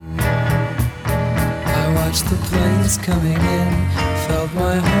Watched the planes coming in, felt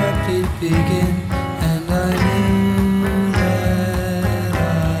my heartbeat begin, and I knew that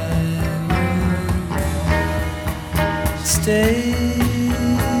I would stay.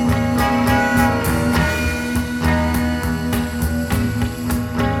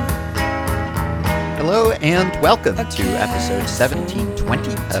 Hello and welcome to episode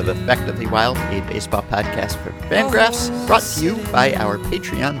 1720 of Effectively Wild, a baseball podcast for Fangraphs, brought to you by our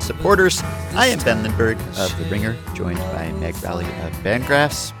Patreon supporters. I am Ben Lindbergh of The Ringer, joined by Meg Rowley of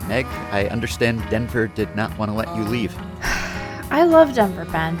Fangraphs. Meg, I understand Denver did not want to let you leave. I love Denver,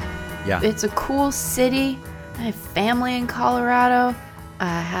 Ben. Yeah. It's a cool city. I have family in Colorado.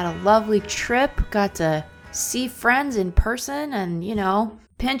 I had a lovely trip. Got to see friends in person and,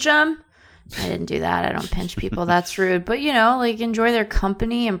 pinch them. I didn't do that. I don't pinch people. That's rude. But, enjoy their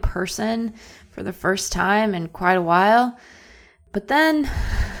company in person for the first time in quite a while. But then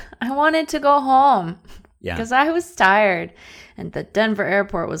I wanted to go home because I was tired. And the Denver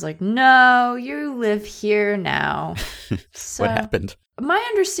airport was like, no, you live here now. So, what happened? My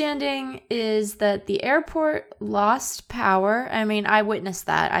understanding is that the airport lost power. I mean, I witnessed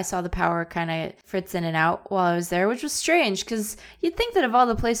that. I saw the power kind of fritz in and out while I was there, which was strange because you'd think that of all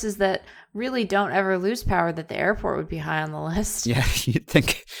the places that really don't ever lose power, that the airport would be high on the list. Yeah, you'd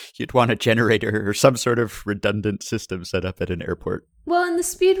think you'd want a generator or some sort of redundant system set up at an airport. Well, and the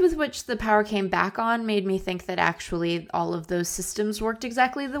speed with which the power came back on made me think that actually all of those systems worked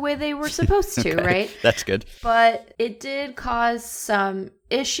exactly the way they were supposed to, Okay, right? That's good. But it did cause some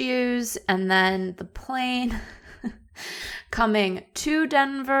issues, and then the plane coming to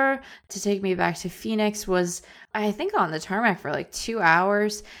Denver to take me back to Phoenix was, I think, on the tarmac for like 2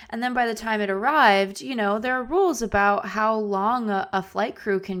 hours. And then by the time it arrived, there are rules about how long a flight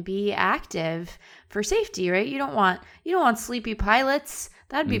crew can be active for safety, right? You don't want sleepy pilots.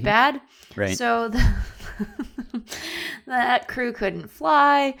 That'd be bad. Right. So that crew couldn't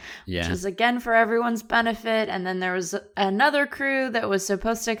fly, which was again for everyone's benefit. And then there was another crew that was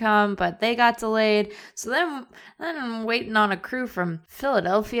supposed to come, but they got delayed. So then I'm waiting on a crew from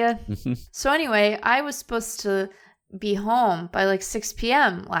Philadelphia. So anyway, I was supposed to be home by like 6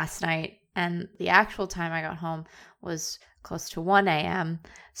 p.m. last night. And the actual time I got home was close to 1 a.m.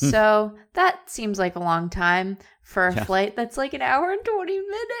 So that seems like a long time for a flight that's like an hour and 20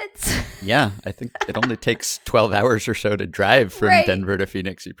 minutes. Yeah, I think it only takes 12 hours or so to drive from Denver to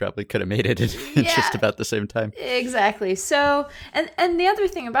Phoenix. You probably could have made it in just about the same time. Exactly. So, and the other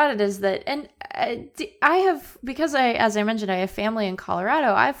thing about it is that, and I have, because as I mentioned, I have family in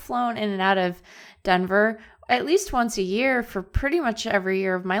Colorado, I've flown in and out of Denver at least once a year for pretty much every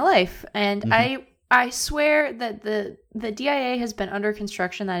year of my life. And I swear that the DIA has been under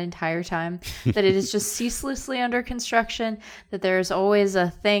construction that entire time, that it is just ceaselessly under construction, that there's always a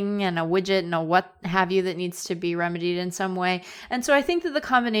thing and a widget and a what have you that needs to be remedied in some way. And so I think that the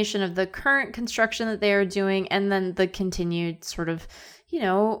combination of the current construction that they are doing and then the continued sort of,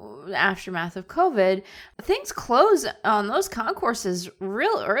 aftermath of COVID, things close on those concourses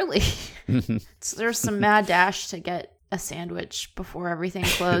real early. So there's some mad dash to get a sandwich before everything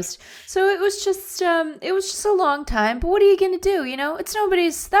closed. So it was just a long time. But what are you going to do?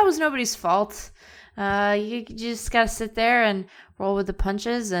 That was nobody's fault. You just got to sit there and roll with the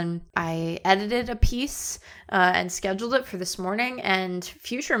punches. And I edited a piece and scheduled it for this morning. And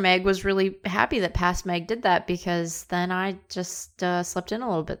future Meg was really happy that past Meg did that, because then I just slept in a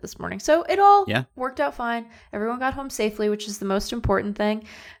little bit this morning. So it all worked out fine. Everyone got home safely, which is the most important thing.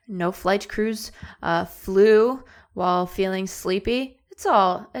 No flight crews flew while feeling sleepy. It's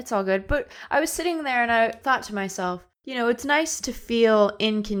all good. But I was sitting there and I thought to myself, it's nice to feel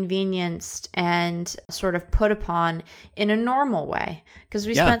inconvenienced and sort of put upon in a normal way, because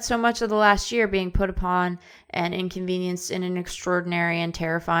we spent so much of the last year being put upon and inconvenienced in an extraordinary and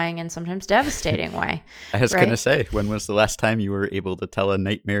terrifying and sometimes devastating way. I was going to say, when was the last time you were able to tell a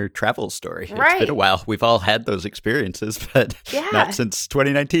nightmare travel story? Right. It's been a while. We've all had those experiences, but not since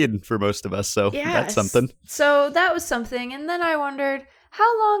 2019 for most of us. So that's something. So that was something. And then I wondered,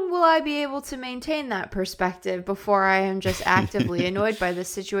 how long will I be able to maintain that perspective before I am just actively annoyed by this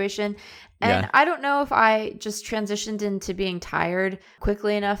situation? And I don't know if I just transitioned into being tired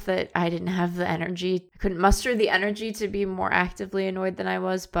quickly enough that I didn't have the energy, couldn't muster the energy to be more actively annoyed than I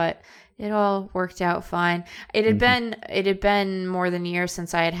was, but it all worked out fine. It had been more than a year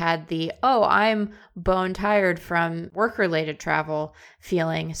since I had the, I'm bone tired from work-related travel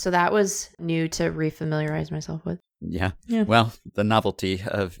feeling. So that was new to refamiliarize myself with. Yeah. Well, the novelty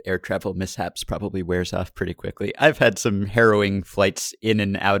of air travel mishaps probably wears off pretty quickly. I've had some harrowing flights in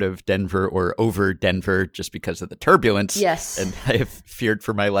and out of Denver or over Denver just because of the turbulence. Yes. And I have feared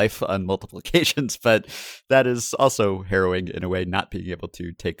for my life on multiple occasions, but that is also harrowing in a way, not being able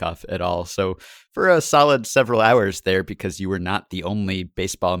to take off at all. So for a solid several hours there, because you were not the only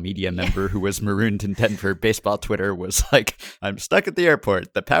baseball media member who was marooned in Denver, baseball Twitter was like, I'm stuck at the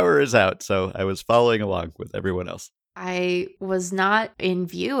airport. The power is out. So I was following along with everyone else. I was not in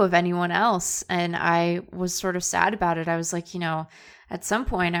view of anyone else, and I was sort of sad about it. I was like, at some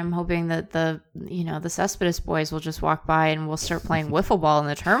point I'm hoping that the Cespedes boys will just walk by and we'll start playing wiffle ball in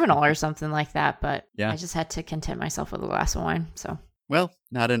the terminal or something like that. But I just had to content myself with a glass of wine. So, well,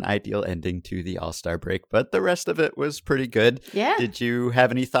 not an ideal ending to the All-Star break, but the rest of it was pretty good. Yeah. Did you have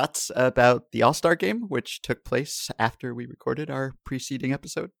any thoughts about the All-Star game, which took place after we recorded our preceding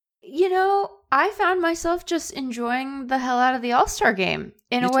episode? I found myself just enjoying the hell out of the All-Star game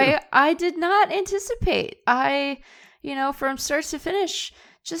in Me a way too. I did not anticipate. From start to finish,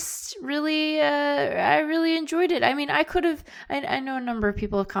 just really, I really enjoyed it. I mean, I know a number of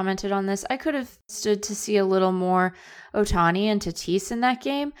people have commented on this. I could have stood to see a little more Ohtani and Tatis in that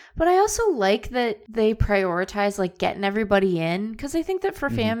game, but I also like that they prioritize like getting everybody in, because I think that for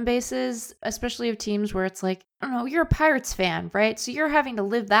fan bases, especially of teams where it's like, I don't know, you're a Pirates fan, right? So you're having to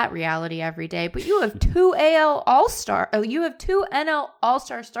live that reality every day, but you have two NL All-Star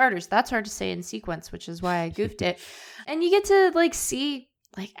starters. That's hard to say in sequence, which is why I goofed it. And you get to like see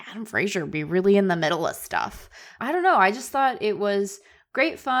like Adam Frazier be really in the middle of stuff. I don't know. I just thought it was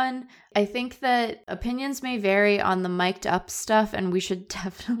great fun. I think that opinions may vary on the mic'd up stuff, and we should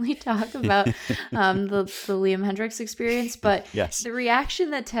definitely talk about the Liam Hendriks experience. But yes, the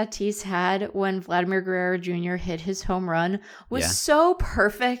reaction that Tatis had when Vladimir Guerrero Jr. hit his home run was so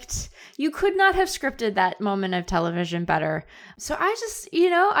perfect. You could not have scripted that moment of television better. So I just,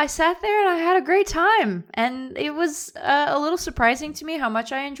 I sat there and I had a great time. And it was a little surprising to me how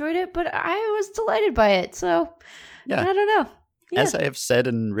much I enjoyed it, but I was delighted by it. So I don't know. Yeah. As I have said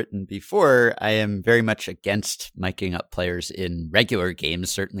and written before, I am very much against miking up players in regular games,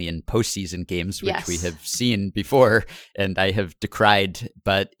 certainly in postseason games, which we have seen before, and I have decried.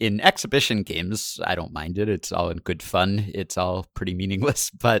 But in exhibition games, I don't mind it. It's all in good fun. It's all pretty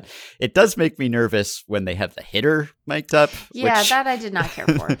meaningless, but it does make me nervous when they have the hitter mic'd up. Yeah, that I did not care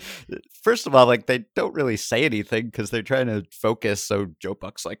for. First of all, like, they don't really say anything because they're trying to focus. So Joe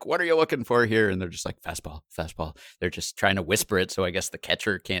Buck's like, what are you looking for here? And they're just like, fastball, fastball. They're just trying to whisper it, so I guess the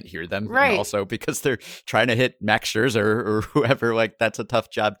catcher can't hear them. Right. And also because they're trying to hit Max Scherzer or whoever, like, that's a tough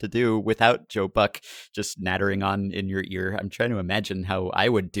job to do without Joe Buck just nattering on in your ear. I'm trying to imagine how I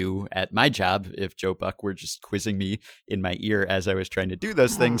would do at my job if Joe Buck were just quizzing me in my ear as I was trying to do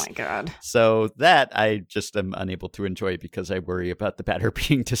those things. Oh my God. So that I just am unable to enjoy because I worry about the batter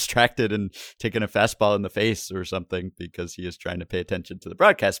being distracted and taking a fastball in the face or something because he is trying to pay attention to the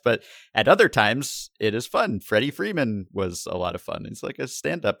broadcast. But at other times, it is fun. Freddie Freeman was a lot of fun. It's like a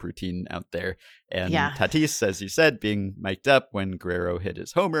stand-up routine out there. And Tatis, as you said, being mic'd up when Guerrero hit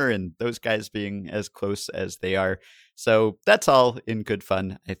his homer and those guys being as close as they are. So that's all in good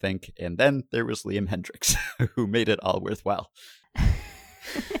fun, I think. And then there was Liam Hendriks, who made it all worthwhile.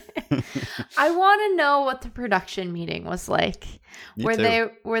 I want to know what the production meeting was like, where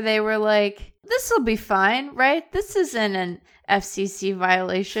they were like, this will be fine, right? This isn't an FCC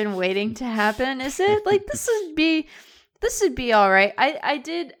violation waiting to happen, is it? Like, this would be all right.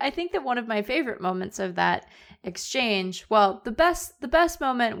 I think that one of my favorite moments of that exchange, well, the best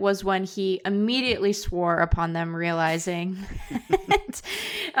moment was when he immediately swore upon them realizing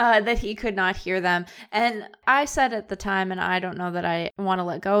that he could not hear them. And I said at the time, and I don't know that I want to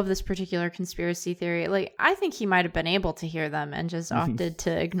let go of this particular conspiracy theory, like, I think he might have been able to hear them and just opted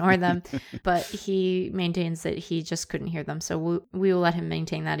to ignore them, but he maintains that he just couldn't hear them. So we will let him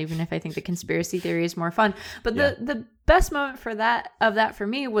maintain that, even if I think the conspiracy theory is more fun. But the best moment for that for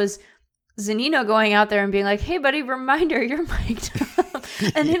me was Zunino going out there and being like, hey buddy, reminder, you're mic'd up.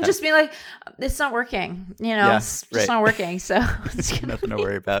 And him just being like, it's not working, it's just not working. So it's nothing to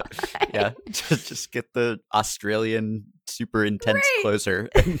worry about. Yeah. Just get the Australian super intense closer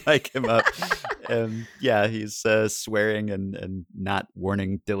and mic him up. And he's swearing and not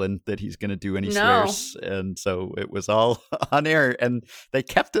warning Dylan that he's going to do any swears. And so it was all on air, and they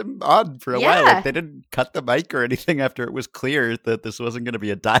kept him on for a while. Like, they didn't cut the mic or anything after it was clear that this wasn't going to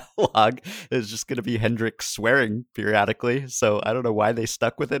be a dialogue. It was just going to be Hendriks swearing periodically. So I don't know why they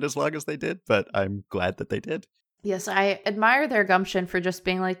stuck with it as long as they did, but I'm glad that they did. Yes, I admire their gumption for just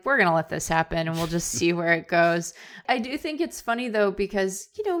being like, we're going to let this happen and we'll just see where it goes. I do think it's funny, though, because,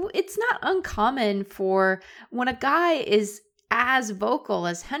 it's not uncommon for when a guy is as vocal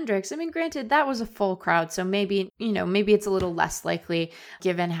as Hendricks. I mean, granted, that was a full crowd, so maybe it's a little less likely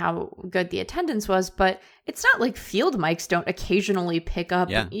given how good the attendance was, but it's not like field mics don't occasionally pick up,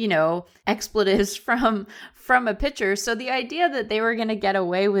 expletives from a pitcher. So the idea that they were going to get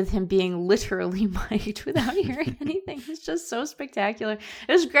away with him being literally mic'd without hearing anything is just so spectacular.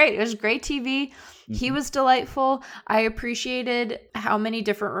 It was great. It was great TV. Mm-hmm. He was delightful. I appreciated how many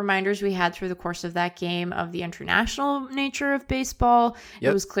different reminders we had through the course of that game of the international nature of baseball.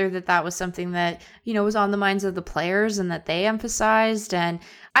 Yep. It was clear that that was something that, was on the minds of the players and that they emphasized. And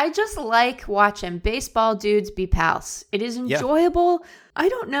I just like watching baseball dudes be pals. It is enjoyable. Yeah. I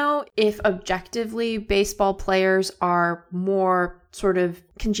don't know if objectively baseball players are more sort of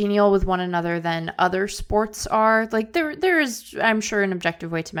congenial with one another than other sports are. Like there is, I'm sure, an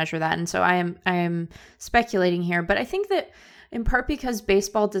objective way to measure that. And so I am speculating here, but I think that in part because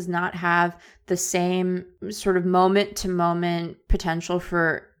baseball does not have the same sort of moment to moment potential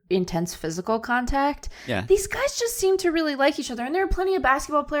for intense physical contact. Yeah. These guys just seem to really like each other. And there are plenty of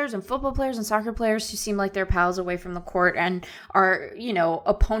basketball players and football players and soccer players who seem like they're pals away from the court and are,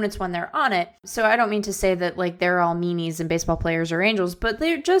 opponents when they're on it. So I don't mean to say that like they're all meanies and baseball players are angels, but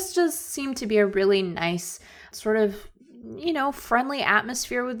they just seem to be a really nice sort of friendly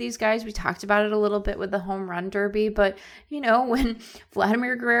atmosphere with these guys. We talked about it a little bit with the home run derby, but when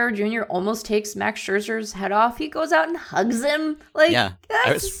Vladimir Guerrero Jr. almost takes Max Scherzer's head off, he goes out and hugs him. Like, yeah,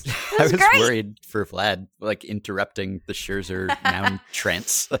 I was worried for Vlad, like interrupting the Scherzer mound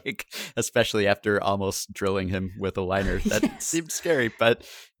trance, like especially after almost drilling him with a liner. That seemed scary, but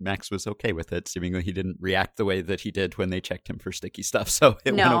Max was okay with it. Seemingly he didn't react the way that he did when they checked him for sticky stuff, so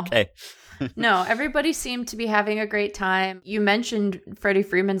it went okay. No, everybody seemed to be having a great time. You mentioned Freddie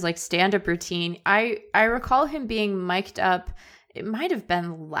Freeman's like stand-up routine. I recall him being mic'd up. It might have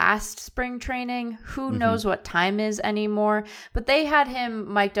been last spring training. Who knows what time is anymore? But they had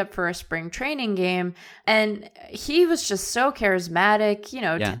him mic'd up for a spring training game, and he was just so charismatic.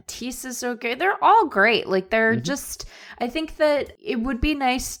 Tatis is so great. They're all great. Like they're just. I think that it would be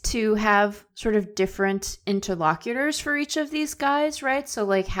nice to have sort of different interlocutors for each of these guys, right? So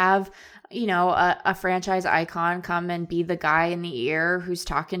like have a franchise icon come and be the guy in the ear who's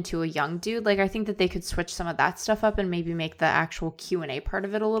talking to a young dude. Like, I think that they could switch some of that stuff up and maybe make the actual Q&A part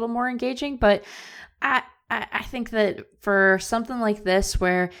of it a little more engaging. But I think that for something like this,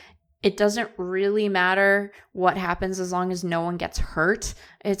 where it doesn't really matter what happens as long as no one gets hurt,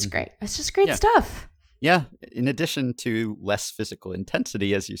 it's great. It's just great stuff. Yeah, in addition to less physical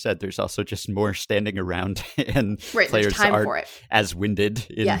intensity, as you said, there's also just more standing around, and players aren't as winded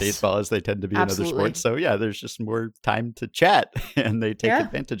in baseball as they tend to be in other sports. So yeah, there's just more time to chat, and they take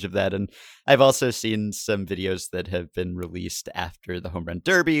advantage of that. And I've also seen some videos that have been released after the home run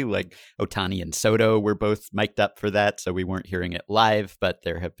derby, like Ohtani and Soto were both mic'd up for that, so we weren't hearing it live, but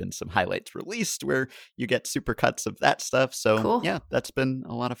there have been some highlights released where you get super cuts of that stuff. So yeah, that's been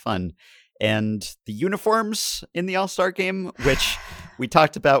a lot of fun. And the uniforms in the All-Star game, which we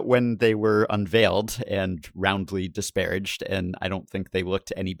talked about when they were unveiled and roundly disparaged, and I don't think they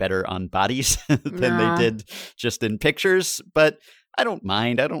looked any better on bodies than they did just in pictures, but I don't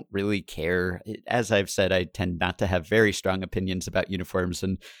mind. I don't really care. As I've said, I tend not to have very strong opinions about uniforms,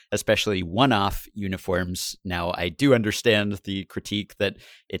 and especially one-off uniforms. Now, I do understand the critique that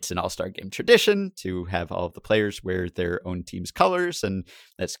it's an All-Star game tradition to have all of the players wear their own team's colors, and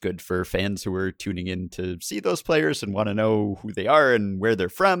that's good for fans who are tuning in to see those players and want to know who they are and where they're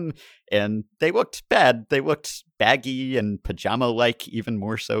from. And they looked bad. They looked baggy and pajama-like, even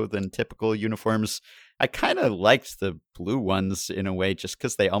more so than typical uniforms. I kind of liked the blue ones in a way, just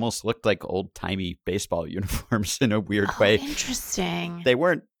because they almost looked like old-timey baseball uniforms in a weird way. Interesting. They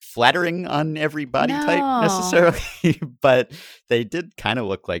weren't flattering on every body type necessarily, but they did kind of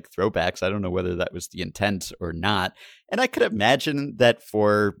look like throwbacks. I don't know whether that was the intent or not. And I could imagine that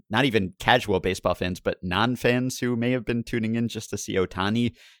for not even casual baseball fans, but non-fans who may have been tuning in just to see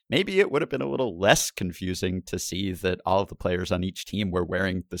Ohtani, maybe it would have been a little less confusing to see that all of the players on each team were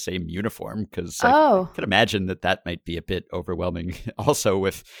wearing the same uniform, because I could imagine that might be a bit overwhelming. Also,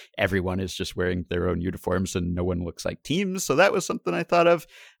 if everyone is just wearing their own uniforms and no one looks like teams. So that was something I thought of.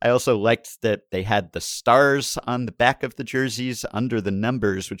 I also liked that they had the stars on the back of the jerseys under the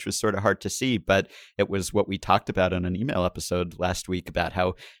numbers, which was sort of hard to see, but it was what we talked about on an email episode last week about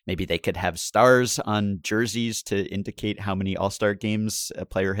how maybe they could have stars on jerseys to indicate how many All-Star games a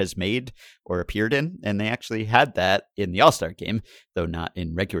player has made or appeared in. And they actually had that in the All-Star game, though not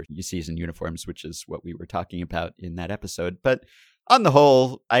in regular season uniforms, which is what we were talking about in that episode. But on the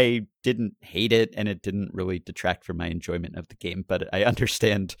whole, I didn't hate it, and it didn't really detract from my enjoyment of the game, but I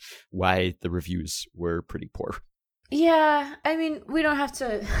understand why the reviews were pretty poor. Yeah, I mean, we don't have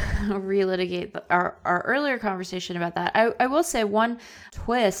to relitigate our earlier conversation about that. I will say one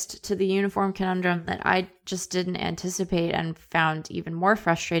twist to the uniform conundrum that I just didn't anticipate and found even more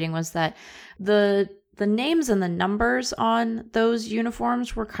frustrating was that the names and the numbers on those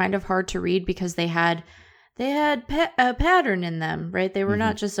uniforms were kind of hard to read because they had a pattern in them, right? They were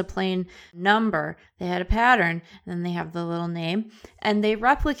not just a plain number. They had a pattern, and then they have the little name. And they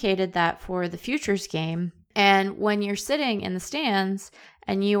replicated that for the Futures game. And when you're sitting in the stands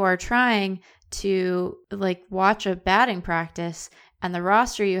and you are trying to like watch a batting practice and the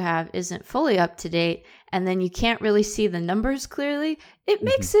roster you have isn't fully up to date and then you can't really see the numbers clearly, it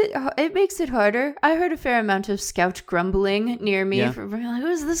makes it harder. I heard a fair amount of scout grumbling near me for like,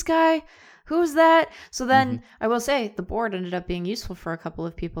 who's this guy? Who's that? So then I will say the board ended up being useful for a couple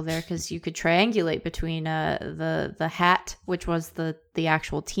of people there because you could triangulate between the hat, which was the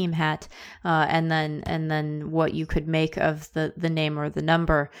actual team hat, and then what you could make of the name or the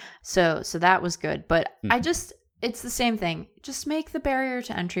number. So that was good. But it's the same thing. Just make the barrier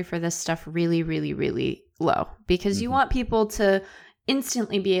to entry for this stuff really, really, really low because you want people to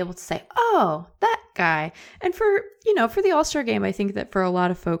instantly be able to say, oh, that guy. And for the All-Star game, I think that for a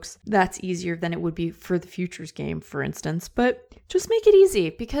lot of folks, that's easier than it would be for the Futures game, for instance. But just make it easy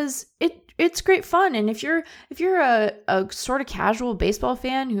because it's great fun. And if you're a sort of casual baseball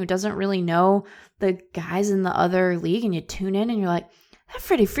fan who doesn't really know the guys in the other league and you tune in and you're like, that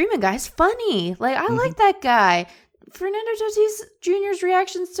Freddie Freeman guy's funny. Like, I like that guy. Fernando Tatis Jr.'s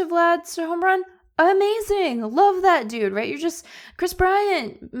reactions to Vlad's home run, amazing. Love that dude, right? You're just Chris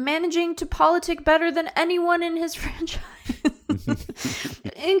Bryant managing to politic better than anyone in his franchise.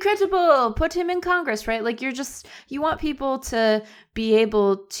 Incredible. Put him in Congress, right? Like you want people to be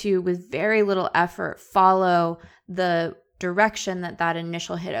able to, with very little effort, follow the direction that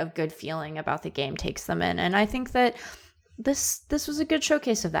initial hit of good feeling about the game takes them in. And I think that this was a good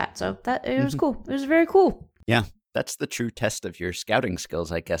showcase of that. So that it was cool. It was very cool. Yeah. That's the true test of your scouting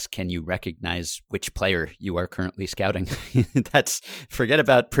skills, I guess. Can you recognize which player you are currently scouting? Forget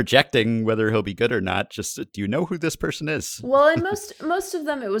about projecting whether he'll be good or not. Just, do you know who this person is? Well, and most of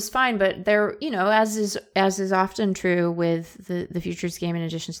them it was fine, but there, as is often true with the Futures game, in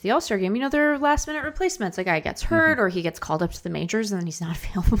addition to the All-Star game, there are last minute replacements. A guy gets hurt or he gets called up to the majors and then he's not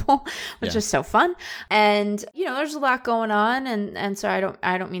available, which is so fun. And there's a lot going on, and so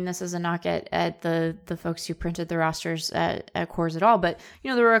I don't mean this as a knock at the folks who printed the rosters at Coors at all, but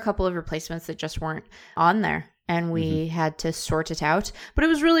there were a couple of replacements that just weren't on there and we had to sort it out. But it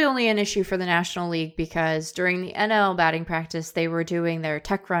was really only an issue for the National League because during the NL batting practice they were doing their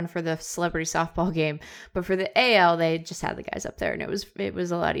tech run for the celebrity softball game, but for the AL they just had the guys up there and it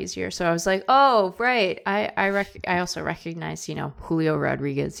was a lot easier. So I was like, oh right, I also recognize Julio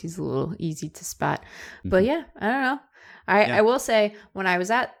Rodriguez. He's a little easy to spot. But yeah, I don't know. I will say, when I was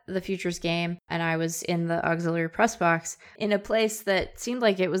at the Futures game and I was in the auxiliary press box in a place that seemed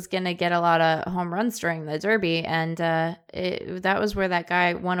like it was going to get a lot of home runs during the Derby, and that was where that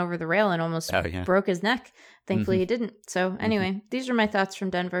guy went over the rail and almost broke his neck. Thankfully he didn't. So anyway, these are my thoughts from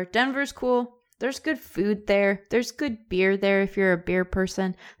Denver. Denver's cool. There's good food there. There's good beer there if you're a beer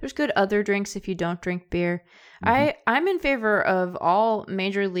person. There's good other drinks if you don't drink beer. I'm in favor of all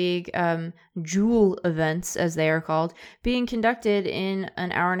major league jewel events, as they are called, being conducted in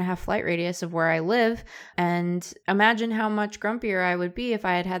an hour-and-a-half flight radius of where I live. And imagine how much grumpier I would be if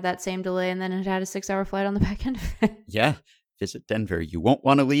I had that same delay and then had a 6-hour flight on the back end of it. Yeah. Visit Denver. You won't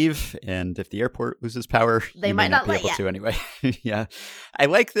want to leave, and if the airport loses power, you might not be able to anyway. Yeah. I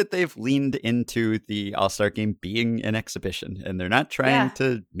like that they've leaned into the All-Star game being an exhibition, and they're not trying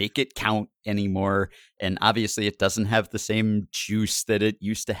to make it count anymore. And obviously it doesn't have the same juice that it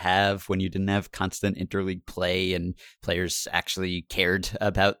used to have when you didn't have constant interleague play and players actually cared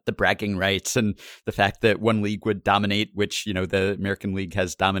about the bragging rights and the fact that one league would dominate, which, the American League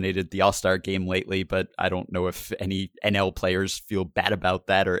has dominated the All-Star game lately, but I don't know if any NL players feel bad about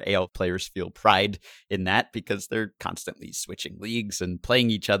that or AL players feel pride in that because they're constantly switching leagues and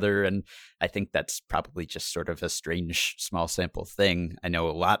playing each other. And I think that's probably just sort of a strange small sample thing. I know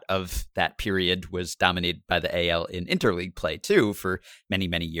a lot of that period was dominated by the AL in interleague play too for many,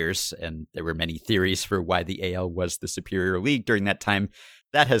 many years. And there were many theories for why the AL was the superior league during that time.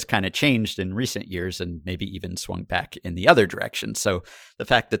 That has kind of changed in recent years and maybe even swung back in the other direction. So the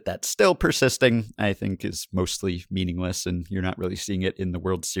fact that that's still persisting, I think, is mostly meaningless, and you're not really seeing it in the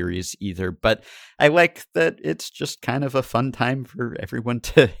World Series either. But I like that it's just kind of a fun time for everyone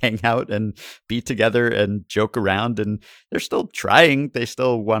to hang out and be together and joke around. And they're still trying. They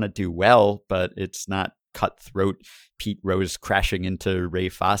still want to do well, but it's not cutthroat Pete Rose crashing into Ray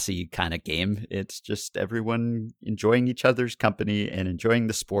Fosse kind of game. It's just everyone enjoying each other's company and enjoying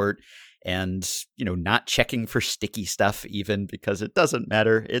the sport and, not checking for sticky stuff even, because it doesn't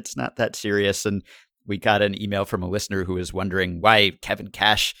matter. It's not that serious. And we got an email from a listener who was wondering why Kevin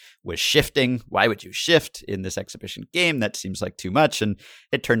Cash was shifting. Why would you shift in this exhibition game? That seems like too much. And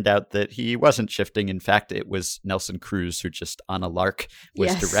it turned out that he wasn't shifting. In fact, it was Nelson Cruz who just on a lark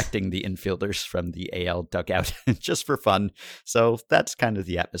was directing the infielders from the AL dugout just for fun. So that's kind of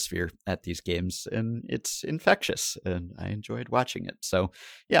the atmosphere at these games. And it's infectious. And I enjoyed watching it. So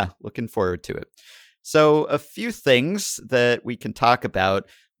yeah, looking forward to it. So a few things that we can talk about.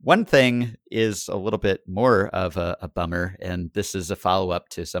 One thing is a little bit more of a bummer, and this is a follow-up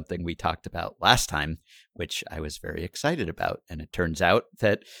to something we talked about last time, which I was very excited about. And it turns out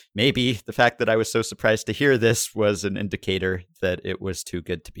that maybe the fact that I was so surprised to hear this was an indicator that it was too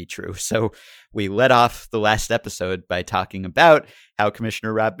good to be true. So we led off the last episode by talking about how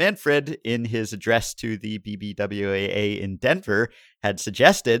Commissioner Rob Manfred, in his address to the BBWAA in Denver, had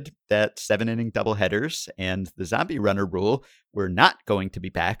suggested that 7-inning doubleheaders and the zombie runner rule were not going to be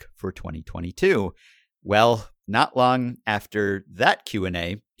back for 2022. Well, not long after that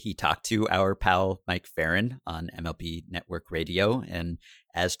Q&A, he talked to our pal Mike Farron on MLB Network Radio, and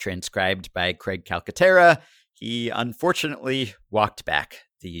as transcribed by Craig Calcaterra, he unfortunately walked back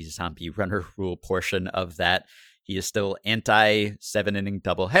the zombie runner rule portion of that. He is still anti-7-inning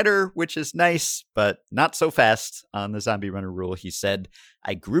doubleheader, which is nice, but not so fast on the zombie runner rule. He said,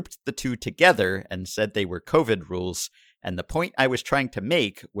 I grouped the two together and said they were COVID rules. And the point I was trying to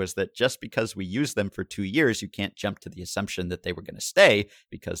make was that just because we use them for 2 years, you can't jump to the assumption that they were going to stay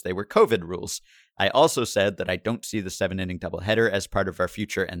because they were COVID rules. I also said that I don't see the 7-inning doubleheader as part of our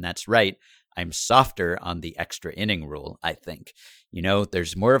future, and that's right. I'm softer on the extra inning rule, I think.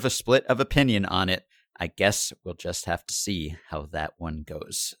 There's more of a split of opinion on it. I guess we'll just have to see how that one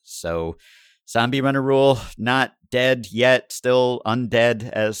goes. So zombie runner rule, not dead yet, still undead,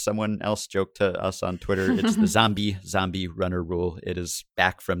 as someone else joked to us on Twitter. It's the zombie runner rule. It is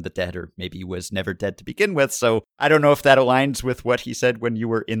back from the dead, or maybe was never dead to begin with. So I don't know if that aligns with what he said when you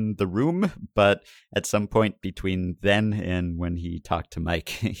were in the room, but at some point between then and when he talked to Mike,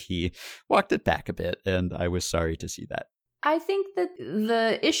 he walked it back a bit, and I was sorry to see that. I think that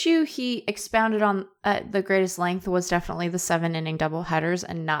the issue he expounded on at the greatest length was definitely the 7-inning doubleheaders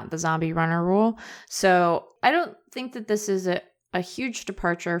and not the zombie runner rule. So I don't think that this is a huge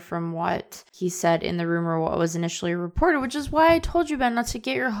departure from what he said in the room or what was initially reported, which is why I told you, Ben, not to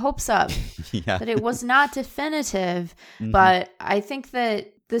get your hopes up, that it was not definitive. Mm-hmm. But I think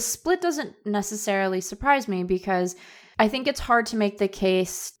that the split doesn't necessarily surprise me, because I think it's hard to make the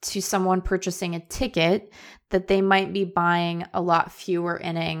case to someone purchasing a ticket that they might be buying a lot fewer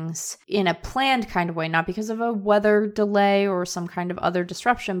innings in a planned kind of way, not because of a weather delay or some kind of other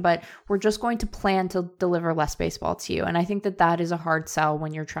disruption, but we're just going to plan to deliver less baseball to you. And I think that that is a hard sell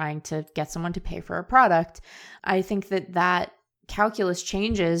when you're trying to get someone to pay for a product. I think that calculus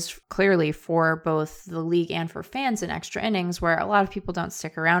changes clearly for both the league and for fans in extra innings, where a lot of people don't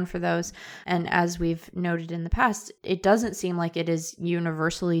stick around for those. And as we've noted in the past, it doesn't seem like it is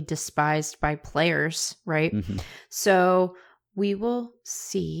universally despised by players, right? Mm-hmm. So we will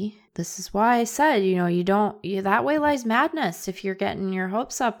see. This is why I said, that way lies madness if you're getting your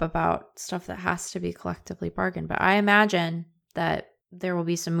hopes up about stuff that has to be collectively bargained. But I imagine that there will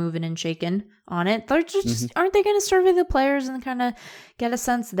be some moving and shaking on it. They're just aren't they going to survey the players and kind of get a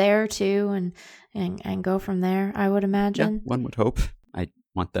sense there too, and go from there? I would imagine. Yeah, one would hope. I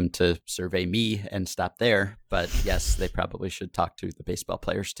want them to survey me and stop there, but yes, they probably should talk to the baseball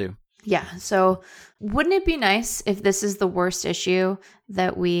players too. Yeah. So wouldn't it be nice if this is the worst issue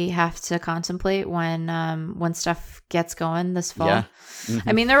that we have to contemplate when stuff gets going this fall? Yeah. Mm-hmm.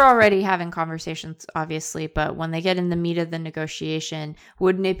 I mean, they're already having conversations, obviously, but when they get in the meat of the negotiation,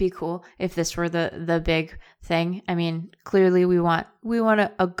 wouldn't it be cool if this were the big thing? I mean, clearly we want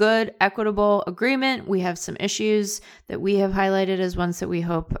a good, equitable agreement. We have some issues that we have highlighted as ones that we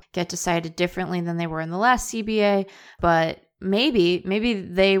hope get decided differently than they were in the last CBA, but maybe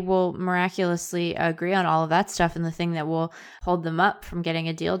they will miraculously agree on all of that stuff, and the thing that will hold them up from getting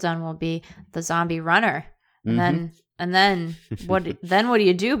a deal done will be the zombie runner. And then what do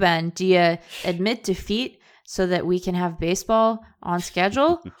you do, Ben? Do you admit defeat so that we can have baseball on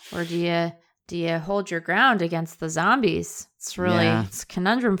schedule, or do you hold your ground against the zombies? It's really it's a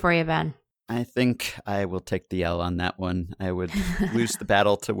conundrum for you, Ben. I think I will take the L on that one. I would lose the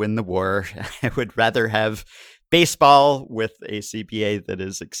battle to win the war. I would rather have baseball with a CBA that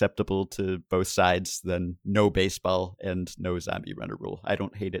is acceptable to both sides than no baseball and no zombie runner rule. I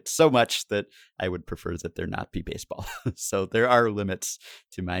don't hate it so much that I would prefer that there not be baseball. So there are limits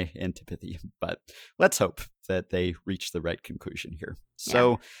to my antipathy, but let's hope that they reach the right conclusion here. Yeah.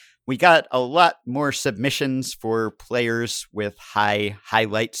 So we got a lot more submissions for players with high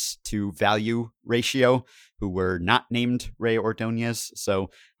highlights to value ratio who were not named Rey Ordonez. So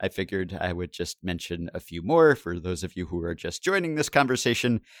I figured I would just mention a few more for those of you who are just joining this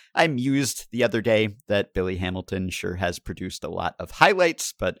conversation. I mused the other day that Billy Hamilton sure has produced a lot of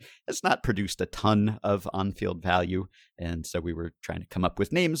highlights, but has not produced a ton of on-field value. And so we were trying to come up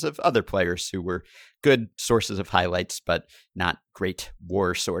with names of other players who were good sources of highlights, but not great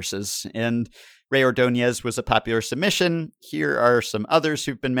war sources. And Rey Ordonez was a popular submission. Here are some others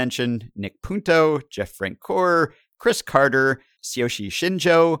who've been mentioned: Nick Punto, Jeff Francoeur, Chris Carter, Tsuyoshi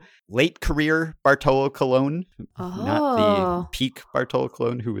Shinjo, late career Bartolo Colon, not the peak Bartolo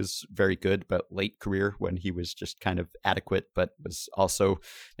Colon, who was very good, but late career when he was just kind of adequate, but was also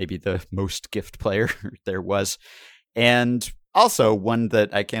maybe the most gift player there was. And also one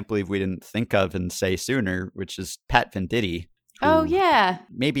that I can't believe we didn't think of and say sooner, which is Pat Venditti. Oh, yeah.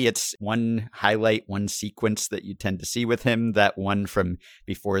 Maybe it's one highlight, one sequence that you tend to see with him, that one from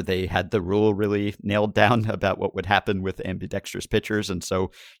before they had the rule really nailed down about what would happen with ambidextrous pitchers. And so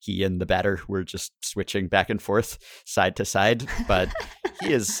he and the batter were just switching back and forth, side to side. But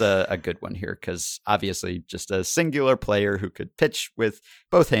he is a good one here because obviously just a singular player who could pitch with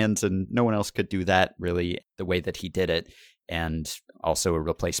both hands, and no one else could do that really the way that he did it. And also a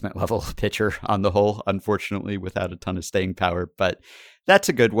replacement level pitcher on the whole, unfortunately, without a ton of staying power. But that's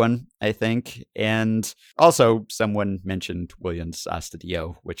a good one, I think. And also someone mentioned Willians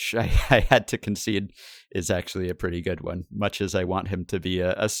Astudillo, which I had to concede is actually a pretty good one. Much as I want him to be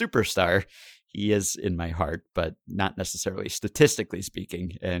a superstar, he is in my heart, but not necessarily statistically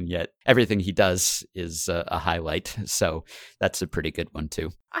speaking. And yet everything he does is a highlight. So that's a pretty good one,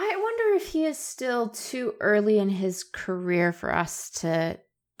 too. I wonder if he is still too early in his career for us to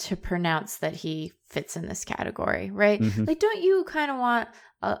pronounce that he fits in this category, right? Mm-hmm. Like, don't you kind of want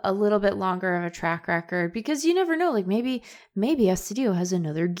a little bit longer of a track record? Because you never know, like maybe Astudillo has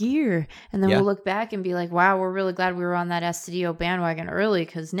another gear, and then we'll look back and be like, wow, we're really glad we were on that Astudillo bandwagon early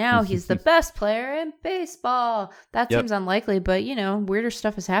because now he's the best player in baseball. That seems unlikely, but weirder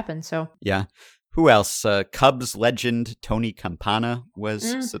stuff has happened. So yeah. Who else? Cubs legend Tony Campana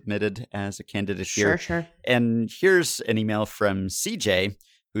was submitted as a candidate here. Sure. And here's an email from CJ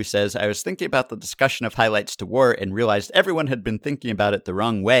who says, I was thinking about the discussion of highlights to war and realized everyone had been thinking about it the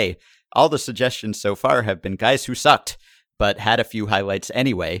wrong way. All the suggestions so far have been guys who sucked, but had a few highlights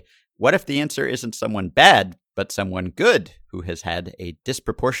anyway. What if the answer isn't someone bad, but someone good who has had a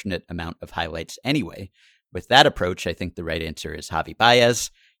disproportionate amount of highlights anyway? With that approach, I think the right answer is Javi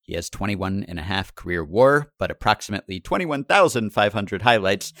Baez. He has 21 and a half career WAR, but approximately 21,500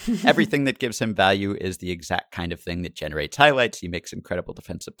 highlights. Everything that gives him value is the exact kind of thing that generates highlights. He makes incredible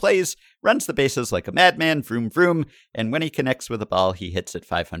defensive plays, runs the bases like a madman, vroom, vroom, and when he connects with a ball, he hits at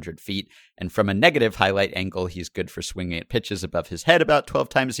 500 feet. And from a negative highlight angle, he's good for swinging at pitches above his head about 12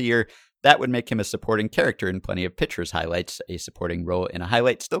 times a year. That would make him a supporting character in plenty of pitchers' highlights. A supporting role in a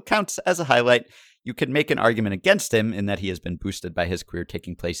highlight still counts as a highlight. You could make an argument against him in that he has been boosted by his career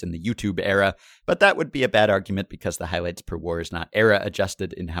taking place in the YouTube era, but that would be a bad argument because the highlights per WAR is not era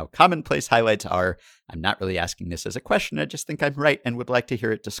adjusted in how commonplace highlights are. I'm not really asking this as a question. I just think I'm right and would like to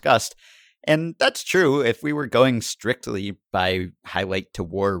hear it discussed. And that's true. If we were going strictly by highlight to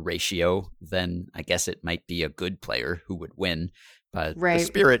WAR ratio, then I guess it might be a good player who would win. But the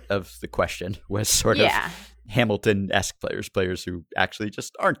spirit of the question was sort of Hamilton-esque players who actually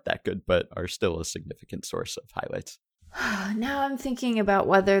just aren't that good, but are still a significant source of highlights. Now I'm thinking about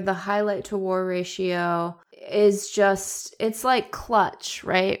whether the highlight to WAR ratio is just, it's like clutch,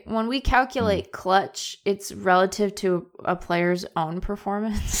 right? When we calculate clutch, it's relative to a player's own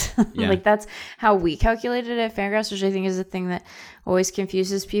performance. Like that's how we calculate it at Fangraphs, which I think is the thing that always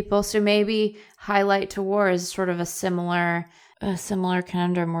confuses people. So maybe highlight to WAR is sort of a similar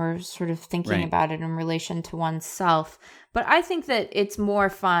conundrum, or sort of thinking about it in relation to oneself. But I think that it's more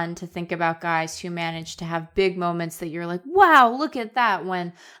fun to think about guys who manage to have big moments that you're like, wow, look at that,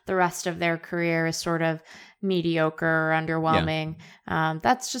 when the rest of their career is sort of mediocre or underwhelming.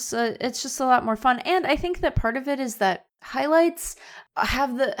 It's just a lot more fun. And I think that part of it is that highlights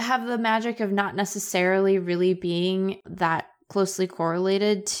have the magic of not necessarily really being that closely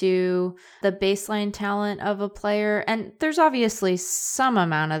correlated to the baseline talent of a player. And there's obviously some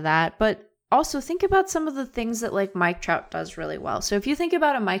amount of that, but also think about some of the things that like Mike Trout does really well. So if you think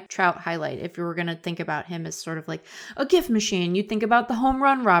about a Mike Trout highlight, if you were going to think about him as sort of like a gift machine, you think about the home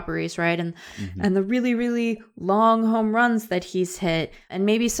run robberies, right? And the really, really long home runs that he's hit, and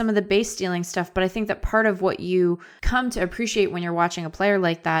maybe some of the base stealing stuff. But I think that part of what you come to appreciate when you're watching a player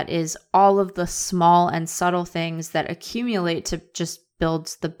like that is all of the small and subtle things that accumulate to just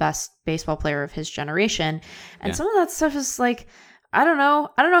build the best baseball player of his generation. And some of that stuff is like, I don't know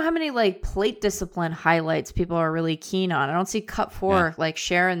how many like plate discipline highlights people are really keen on. I don't see Cut 4 like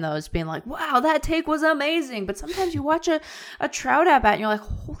sharing those, being like, wow, that take was amazing. But sometimes you watch a Trout at bat and you're like,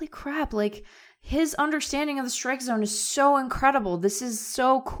 holy crap, like his understanding of the strike zone is so incredible. This is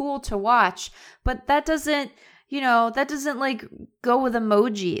so cool to watch. But that doesn't like go with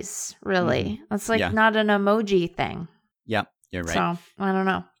emojis, really. That's like not an emoji thing. Yeah, you're right. So I don't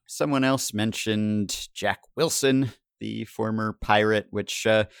know. Someone else mentioned Jack Wilson, the former Pirate, which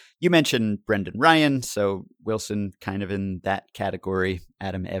you mentioned Brendan Ryan, so Wilson kind of in that category.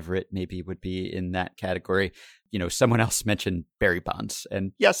 Adam Everett maybe would be in that category. Someone else mentioned Barry Bonds.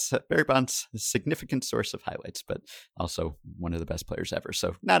 And yes, Barry Bonds is a significant source of highlights, but also one of the best players ever.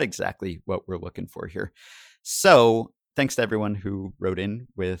 So not exactly what we're looking for here. So thanks to everyone who wrote in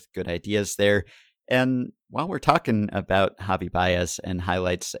with good ideas there. And while we're talking about Javi Baez and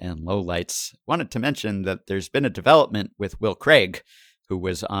highlights and lowlights, wanted to mention that there's been a development with Will Craig, who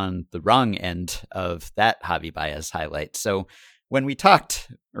was on the wrong end of that Javi Baez highlight. So when we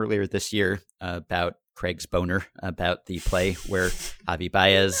talked earlier this year about Craig's boner about the play where Javi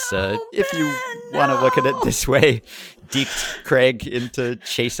Baez, if you want to look at it this way, deked Craig into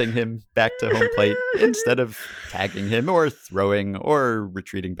chasing him back to home plate instead of tagging him or throwing or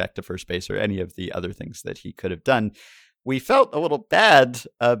retreating back to first base or any of the other things that he could have done. We felt a little bad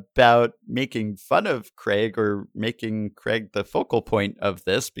about making fun of Craig or making Craig the focal point of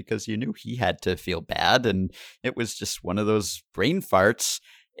this because you knew he had to feel bad, and it was just one of those brain farts.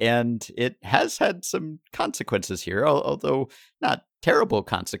 And it has had some consequences here, although not terrible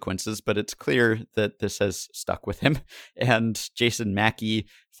consequences, but it's clear that this has stuck with him. And Jason Mackey,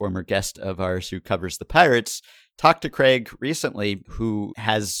 former guest of ours who covers the Pirates, talked to Craig recently, who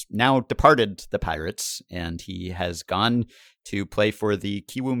has now departed the Pirates, and he has gone to play for the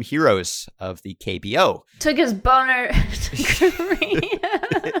Kiwoom Heroes of the KBO. Took his boner to Korea.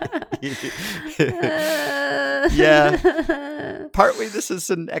 Yeah. Partly this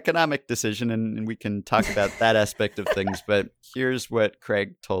is an economic decision, and we can talk about that aspect of things, but here's what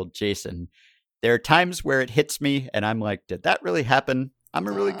Craig told Jason. There are times where it hits me, and I'm like, did that really happen? I'm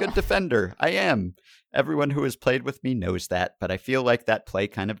a really good defender. I am. Everyone who has played with me knows that, but I feel like that play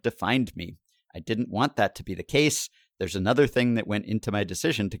kind of defined me. I didn't want that to be the case. There's another thing that went into my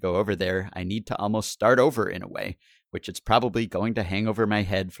decision to go over there. I need to almost start over in a way, which it's probably going to hang over my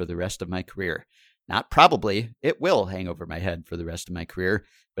head for the rest of my career. Not probably, it will hang over my head for the rest of my career,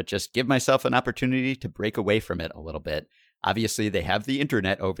 but just give myself an opportunity to break away from it a little bit. Obviously, they have the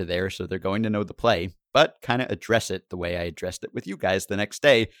internet over there, so they're going to know the play, but kind of address it the way I addressed it with you guys the next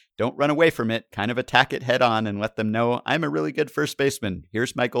day. Don't run away from it, kind of attack it head on and let them know, I'm a really good first baseman.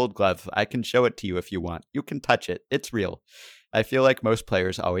 Here's my gold glove. I can show it to you if you want. You can touch it. It's real. I feel like most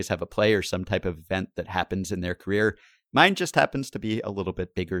players always have a play or some type of event that happens in their career. Mine just happens to be a little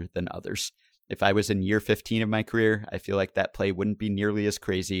bit bigger than others. If I was in year 15 of my career, I feel like that play wouldn't be nearly as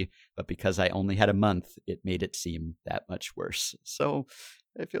crazy, but because I only had a month, it made it seem that much worse. So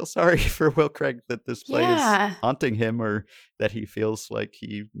I feel sorry for Will Craig that this play is haunting him, or that he feels like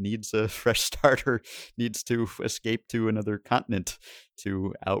he needs a fresh start or needs to escape to another continent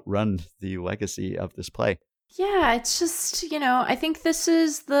to outrun the legacy of this play. Yeah, it's just, I think this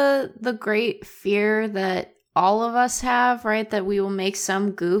is the great fear that all of us have, right? That we will make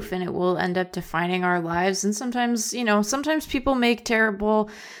some goof and it will end up defining our lives. And sometimes, sometimes people make terrible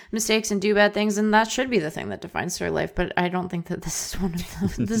mistakes and do bad things, and that should be the thing that defines their life. But I don't think that this is one of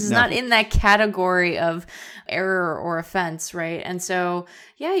them. This is not in that category of error or offense, right? And so,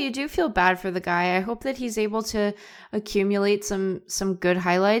 yeah, you do feel bad for the guy. I hope that he's able to accumulate some good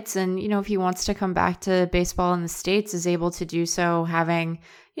highlights. And, if he wants to come back to baseball in the States, is able to do so having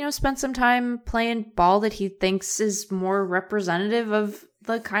spend some time playing ball that he thinks is more representative of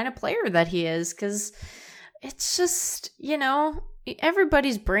the kind of player that he is. Because it's just,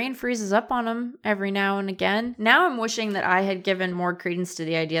 everybody's brain freezes up on him every now and again. Now I'm wishing that I had given more credence to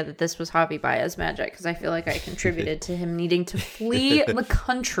the idea that this was Javi Baez magic, because I feel like I contributed to him needing to flee the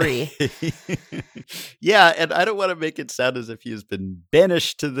country. Yeah, and I don't want to make it sound as if he has been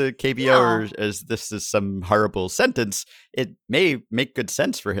banished to the KBO or as this is some horrible sentence. It may make good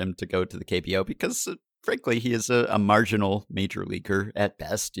sense for him to go to the KBO because frankly, he is a marginal major leaguer at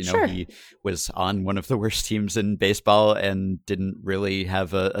best. Sure. He was on one of the worst teams in baseball and didn't really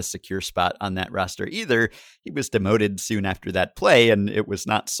have a secure spot on that roster either. He was demoted soon after that play, and it was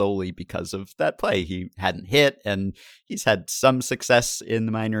not solely because of that play. He hadn't hit, and he's had some success in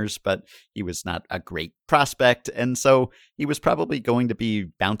the minors, but he was not a great prospect. And so he was probably going to be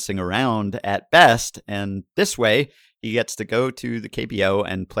bouncing around at best. And this way, he gets to go to the KBO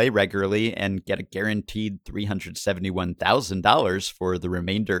and play regularly and get a guaranteed $371,000 for the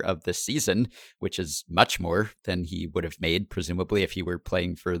remainder of the season, which is much more than he would have made, presumably, if he were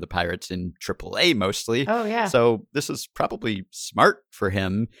playing for the Pirates in AAA mostly. Oh, yeah. So this is probably smart for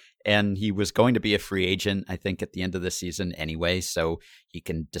him. And he was going to be a free agent, I think, at the end of the season anyway. So he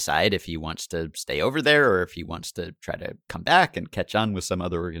can decide if he wants to stay over there or if he wants to try to come back and catch on with some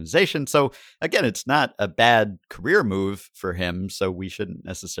other organization. So again, it's not a bad career move for him. So we shouldn't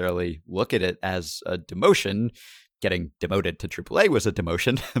necessarily look at it as a demotion. Getting demoted to AAA was a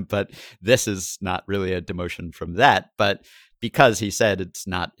demotion, but this is not really a demotion from that. But because he said it's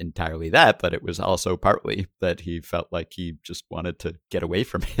not entirely that, but it was also partly that he felt like he just wanted to get away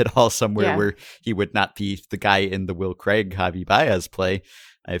from it all somewhere where he would not be the guy in the Will Craig, Javi Baez play.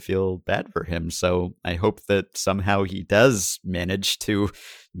 I feel bad for him. So I hope that somehow he does manage to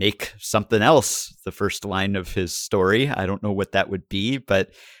make something else the first line of his story. I don't know what that would be,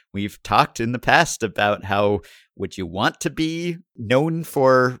 but we've talked in the past about how would you want to be known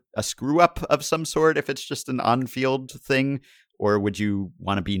for a screw up of some sort if it's just an on-field thing, or would you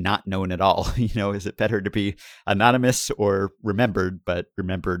want to be not known at all? Is it better to be anonymous or remembered, but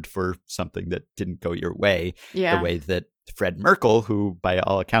remembered for something that didn't go your way? Yeah. The way that Fred Merkle, who by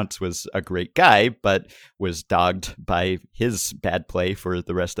all accounts was a great guy, but was dogged by his bad play for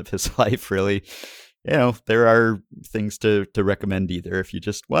the rest of his life, really. There are things to recommend either. If you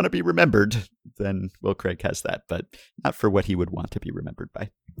just want to be remembered, then Will Craig has that, but not for what he would want to be remembered by.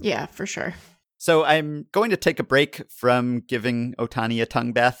 Yeah, for sure. So I'm going to take a break from giving Ohtani a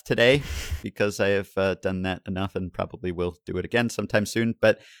tongue bath today because I have done that enough and probably will do it again sometime soon.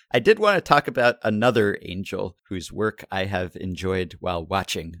 But I did want to talk about another Angel whose work I have enjoyed while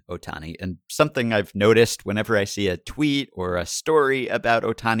watching Ohtani. And something I've noticed whenever I see a tweet or a story about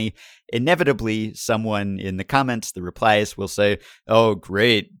Ohtani, inevitably someone in the comments, the replies will say, "Oh,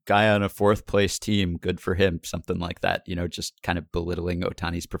 great, guy on a fourth place team, good for him," something like that, just kind of belittling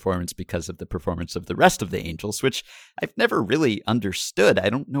Ohtani's performance because of the performance of the rest of the Angels, which I've never really understood. I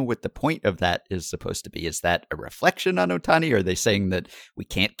don't know what the point of that is supposed to be. Is that a reflection on Ohtani? Are they saying that we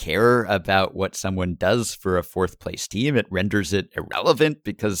can't care about what someone does for a fourth place team? It renders it irrelevant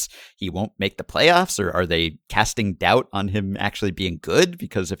because he won't make the playoffs? Or are they casting doubt on him actually being good?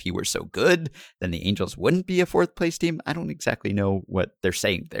 Because if he were so good, then the Angels wouldn't be a fourth place team. I don't exactly know what they're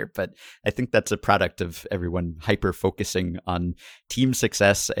saying there, but I think that's a product of everyone hyper focusing on team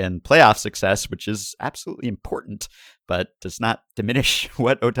success and playoff success, which is absolutely important, but does not diminish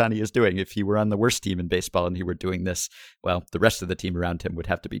what Ohtani is doing. If he were on the worst team in baseball and he were doing this, well, the rest of the team around him would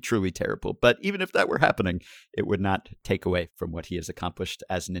have to be truly terrible. But even if that were happening, it would not take away from what he has accomplished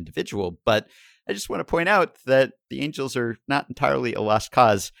as an individual. But I just want to point out that the Angels are not entirely a lost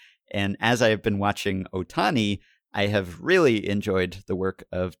cause. And as I have been watching Ohtani, I have really enjoyed the work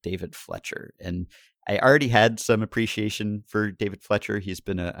of David Fletcher. And I already had some appreciation for David Fletcher. He's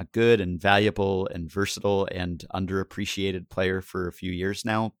been a good and valuable and versatile and underappreciated player for a few years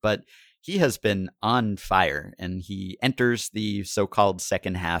now, but he has been on fire, and he enters the so-called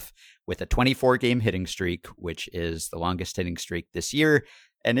second half with a 24-game hitting streak, which is the longest hitting streak this year.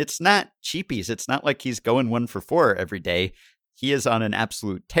 And it's not cheapies. It's not like he's going 1 for 4 every day. He is on an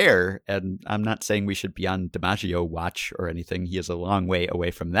absolute tear, and I'm not saying we should be on DiMaggio watch or anything. He is a long way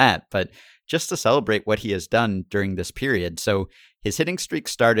away from that, but just to celebrate what he has done during this period. So his hitting streak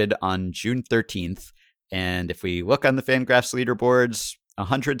started on June 13th, and if we look on the Fangraphs leaderboards,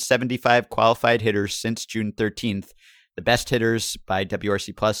 175 qualified hitters since June 13th. The best hitters by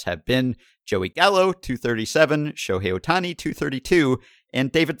WRC Plus have been Joey Gallo, 237, Shohei Ohtani, 232,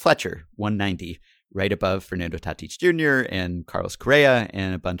 and David Fletcher, 190. Right above Fernando Tatis Jr. and Carlos Correa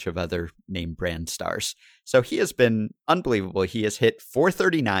and a bunch of other name brand stars. So he has been unbelievable. He has hit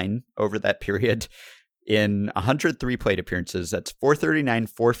 439 over that period in 103 plate appearances. That's 439,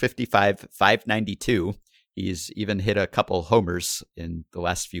 455, 592. He's even hit a couple homers in the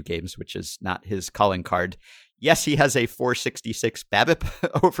last few games, which is not his calling card. Yes, he has a 466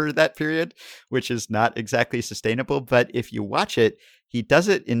 BABIP over that period, which is not exactly sustainable. But if you watch it, he does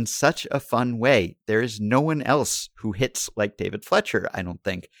it in such a fun way. There is no one else who hits like David Fletcher, I don't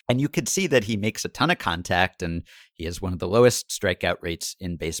think. And you could see that he makes a ton of contact, and he has one of the lowest strikeout rates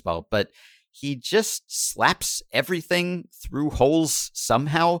in baseball. But he just slaps everything through holes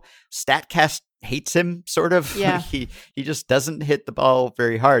somehow. StatCast hates him, sort of. Yeah. he just doesn't hit the ball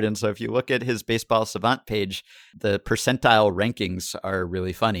very hard. And so if you look at his Baseball Savant page, the percentile rankings are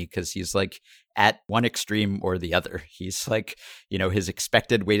really funny because he's like at one extreme or the other. He's like, his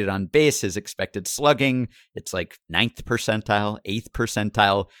expected weighted on base, his expected slugging, it's like 9th percentile, 8th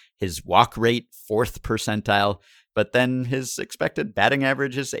percentile, his walk rate, 4th percentile. But then his expected batting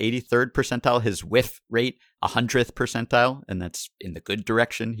average is 83rd percentile, his whiff rate 100th percentile, and that's in the good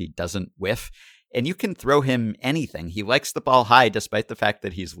direction. He doesn't whiff. And you can throw him anything. He likes the ball high despite the fact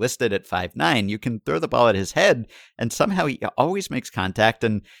that he's listed at 5'9". You can throw the ball at his head and somehow he always makes contact,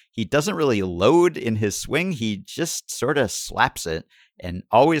 and he doesn't really load in his swing. He just sort of slaps it and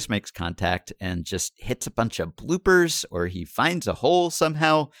always makes contact and just hits a bunch of bloopers, or he finds a hole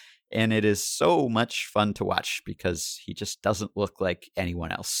somehow. And it is so much fun to watch because he just doesn't look like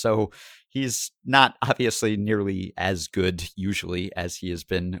anyone else. So he's not obviously nearly as good usually as he has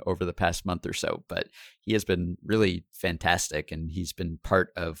been over the past month or so, but he has been really fantastic, and he's been part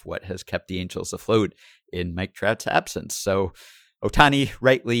of what has kept the Angels afloat in Mike Trout's absence. So Ohtani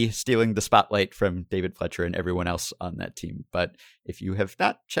rightly stealing the spotlight from David Fletcher and everyone else on that team. But if you have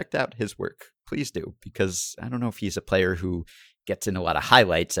not checked out his work, please do, because I don't know if he's a player who gets in a lot of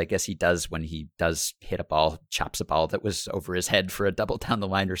highlights. I guess he does when he does hit a ball, chops a ball that was over his head for a double down the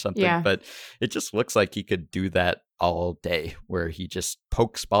line or something. Yeah. But it just looks like he could do that all day, where he just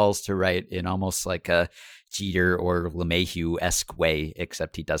pokes balls to right in almost like a Jeter or LeMahieu-esque way,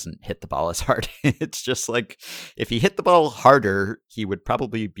 except he doesn't hit the ball as hard. It's just like, if he hit the ball harder, he would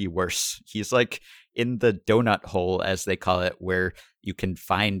probably be worse. He's like in the donut hole, as they call it, where you can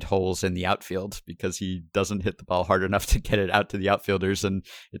find holes in the outfield because he doesn't hit the ball hard enough to get it out to the outfielders. And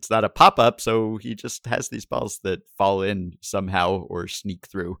it's not a pop-up, so he just has these balls that fall in somehow or sneak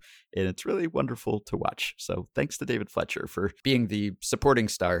through. And it's really wonderful to watch. So thanks to David Fletcher for being the supporting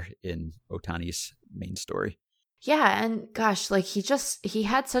star in Ohtani's main story. Yeah, and gosh, like he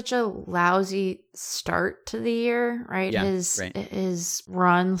had such a lousy start to the year, right? Yeah, his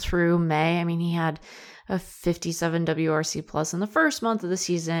run through May. I mean, he had a 57 WRC plus in the first month of the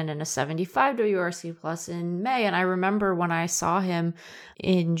season and a 75 WRC plus in May. And I remember when I saw him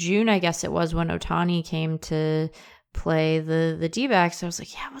in June, I guess it was, when Ohtani came to play the D-backs, I was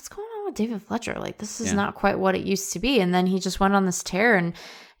like, yeah, what's going on with David Fletcher? Like, this is not quite what it used to be. And then he just went on this tear, and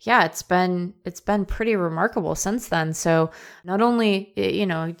yeah, it's been pretty remarkable since then. So not only,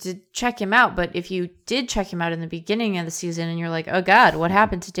 to check him out, but if you did check him out in the beginning of the season and you're like, oh God, what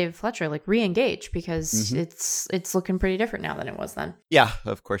happened to David Fletcher? Like, re-engage, because it's looking pretty different now than it was then. Yeah,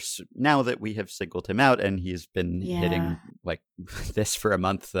 of course. Now that we have singled him out and he's been hitting like this for a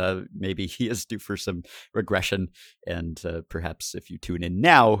month, maybe he is due for some regression. And perhaps if you tune in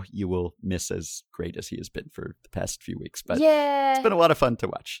now, you will miss as great as he has been for the past few weeks. But it's been a lot of fun to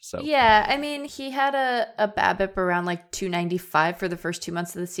watch. So yeah, I mean, he had a BABIP around like 295 for the first 2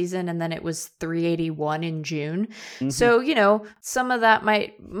 months of the season, and then it was 381 in June. So some of that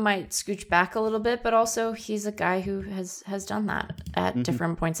might scooch back a little bit, but also he's a guy who has done that at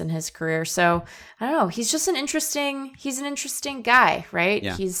different points in his career. So I don't know. He's just an interesting guy, right?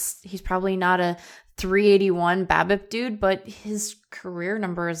 Yeah. He's probably not a 381 BABIP dude, but his career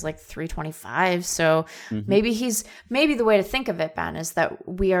number is like 325. So maybe the way to think of it, Ben, is that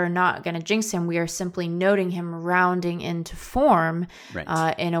we are not going to jinx him. We are simply noting him rounding into form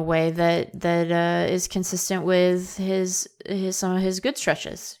in a way that is consistent with his some of his good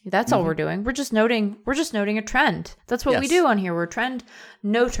stretches. That's all we're doing. We're just noting a trend. That's what we do on here. We're trend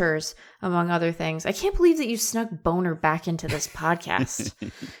noters, among other things. I can't believe that you snuck Boner back into this podcast.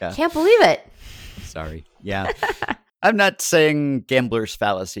 Can't believe it. Sorry. Yeah. I'm not saying gambler's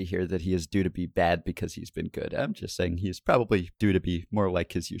fallacy here that he is due to be bad because he's been good. I'm just saying he's probably due to be more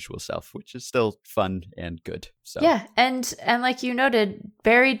like his usual self, which is still fun and good. So yeah, and like you noted,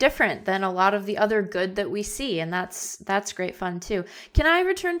 very different than a lot of the other good that we see, and that's great fun too. Can I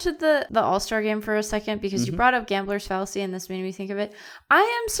return to the All-Star game for a second, because you brought up gambler's fallacy and this made me think of it. I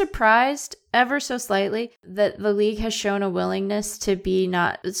am surprised ever so slightly that the league has shown a willingness to be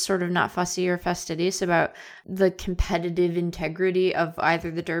not fussy or fastidious about the competitive integrity of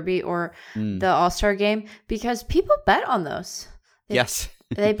either the Derby or the All-Star game, because people bet on those.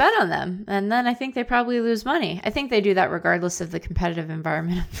 They bet on them, and then I think they probably lose money. I think they do that regardless of the competitive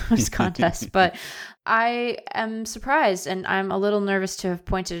environment of those contests. But I am surprised, and I'm a little nervous to have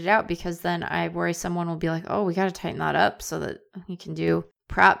pointed it out, because then I worry someone will be like, oh, we got to tighten that up so that you can do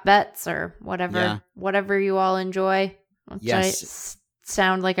prop bets or whatever you all enjoy. Which I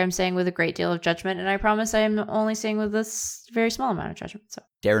sound like I'm saying with a great deal of judgment, and I promise I am only saying with this very small amount of judgment. So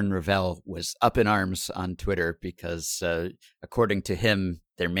Darren Rovell was up in arms on Twitter because, according to him,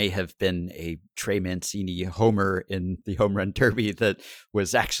 there may have been a Trey Mancini homer in the home run derby that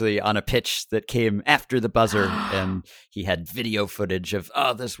was actually on a pitch that came after the buzzer. And he had video footage of,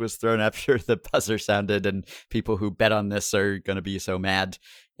 this was thrown after the buzzer sounded. And people who bet on this are going to be so mad.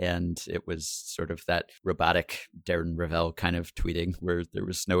 And it was sort of that robotic Darren Rovell kind of tweeting where there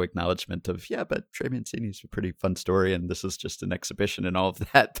was no acknowledgement of, but Trey Mancini's a pretty fun story and this is just an exhibition and all of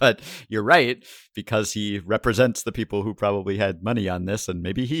that. But you're right, because he represents the people who probably had money on this, and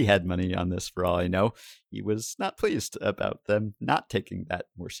maybe he had money on this for all I know. He was not pleased about them not taking that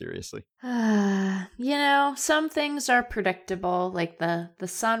more seriously. Some things are predictable, like the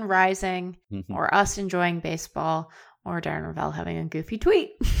sun rising or us enjoying baseball. Or Darren Rovell having a goofy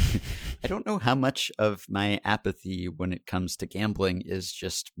tweet. I don't know how much of my apathy when it comes to gambling is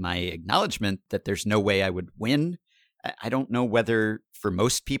just my acknowledgement that there's no way I would win. I don't know whether for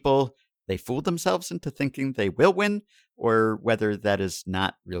most people they fool themselves into thinking they will win, or whether that is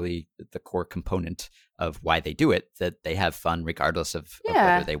not really the core component of why they do it, that they have fun regardless of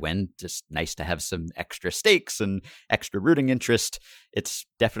whether they win. Just nice to have some extra stakes and extra rooting interest. It's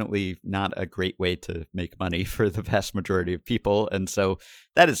definitely not a great way to make money for the vast majority of people. And so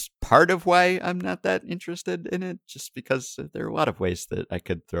that is part of why I'm not that interested in it, just because there are a lot of ways that I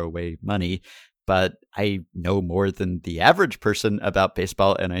could throw away money. But I know more than the average person about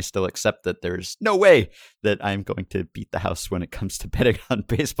baseball, and I still accept that there's no way that I'm going to beat the house when it comes to betting on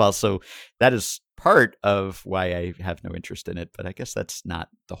baseball. So that is part of why I have no interest in it, but I guess that's not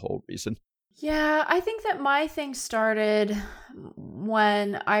the whole reason. Yeah, I think that my thing started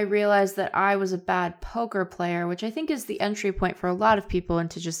when I realized that I was a bad poker player, which I think is the entry point for a lot of people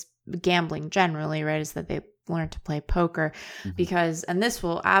into just gambling generally, right? Is that they learn to play poker because, and this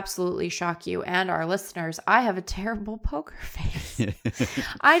will absolutely shock you and our listeners, I have a terrible poker face.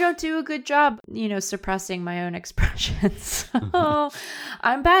 I don't do a good job, suppressing my own expressions. So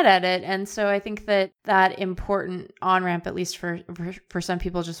I'm bad at it. And so I think that important on-ramp, at least for some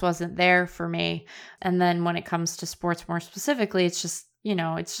people, just wasn't there for me. And then when it comes to sports more specifically, it's just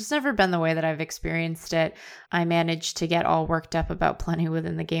never been the way that I've experienced it. I managed to get all worked up about plenty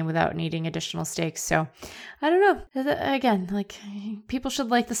within the game without needing additional stakes. So I don't know. Again, like, people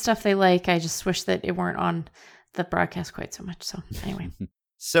should like the stuff they like. I just wish that it weren't on the broadcast quite so much. So anyway.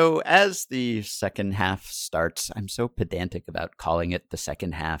 So as the second half starts, I'm so pedantic about calling it the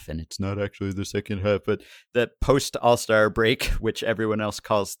second half, and it's not actually the second half, but the post-All-Star break, which everyone else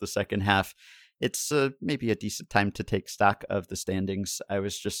calls the second half. It's maybe a decent time to take stock of the standings. I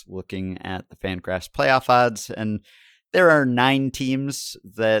was just looking at the Fangraphs playoff odds, and there are 9 teams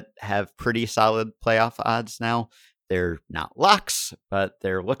that have pretty solid playoff odds now. They're not locks, but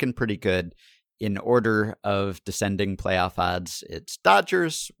they're looking pretty good. In order of descending playoff odds, it's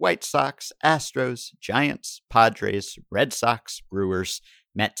Dodgers, White Sox, Astros, Giants, Padres, Red Sox, Brewers,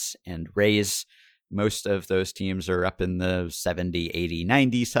 Mets, and Rays. Most of those teams are up in the 70, 80,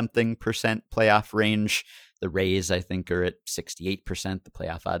 90 something percent playoff range. The Rays, I think, are at 68%. The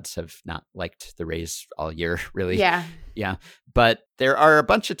playoff odds have not liked the Rays all year, really. Yeah. But there are a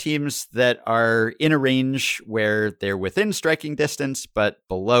bunch of teams that are in a range where they're within striking distance, but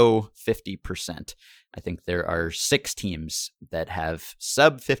below 50%. I think there are 6 teams that have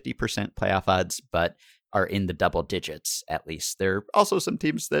sub 50% playoff odds, but are in the double digits, at least. There are also some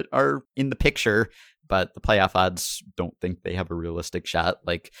teams that are in the picture, but the playoff odds don't think they have a realistic shot,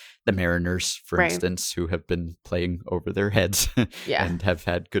 like the Mariners, for instance, who have been playing over their heads and have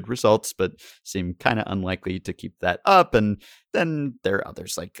had good results, but seem kind of unlikely to keep that up. And then there are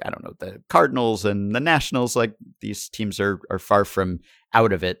others like, I don't know, the Cardinals and the Nationals. Like, these teams are far from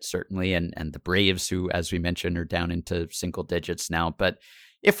out of it, certainly. And the Braves, who, as we mentioned, are down into single digits now. But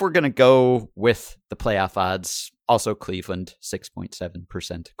if we're going to go with the playoff odds, also Cleveland,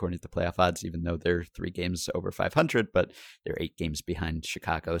 6.7% according to the playoff odds, even though they're 3 games over 500, but they're 8 games behind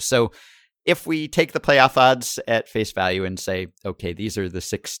Chicago. So if we take the playoff odds at face value and say, okay, these are the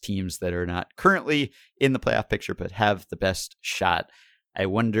 6 teams that are not currently in the playoff picture, but have the best shot, I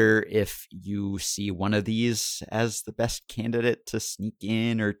wonder if you see one of these as the best candidate to sneak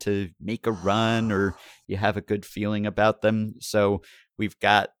in or to make a run, or you have a good feeling about them. So we've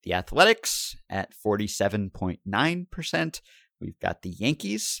got the Athletics at 47.9%. We've got the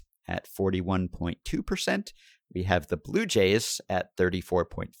Yankees at 41.2%. We have the Blue Jays at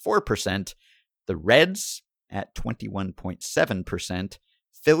 34.4%. The Reds at 21.7%.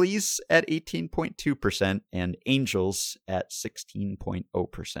 Phillies at 18.2%, and Angels at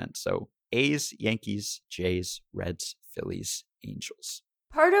 16.0%. So A's, Yankees, Jays, Reds, Phillies, Angels.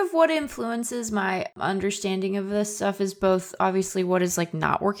 Part of what influences my understanding of this stuff is both obviously what is like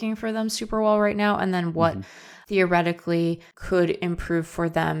not working for them super well right now, and then what theoretically could improve for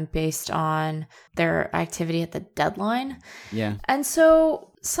them based on their activity at the deadline. Yeah. And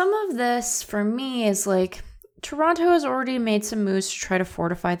so some of this for me is like Toronto has already made some moves to try to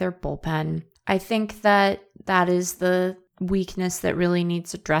fortify their bullpen. I think that is the weakness that really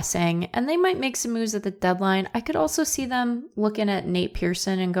needs addressing, and they might make some moves at the deadline. I could also see them looking at Nate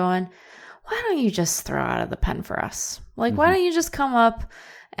Pearson and going, why don't you just throw out of the pen for us? Like, why don't you just come up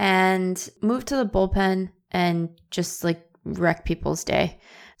and move to the bullpen and just like wreck people's day?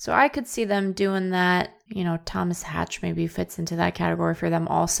 So I could see them doing that. You know, Thomas Hatch maybe fits into that category for them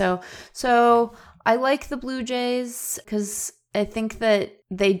also. So I like the Blue Jays because I think that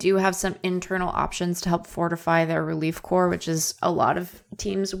they do have some internal options to help fortify their relief core, which is a lot of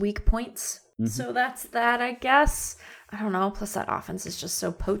teams' weak points. So that's that, I guess. I don't know. Plus that offense is just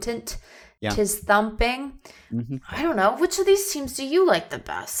so potent. Yeah. 'Tis thumping. I don't know. Which of these teams do you like the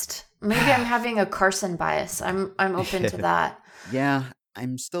best? Maybe I'm having a Carson bias. I'm open to that. Yeah.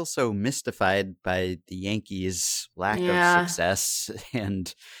 I'm still so mystified by the Yankees' lack of success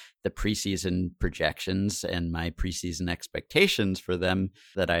and the preseason projections and my preseason expectations for them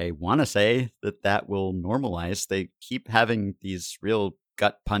that I want to say that will normalize. They keep having these real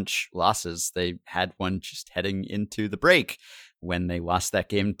gut punch losses. They had one just heading into the break when they lost that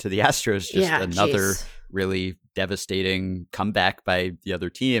game to the Astros. Just another really devastating comeback by the other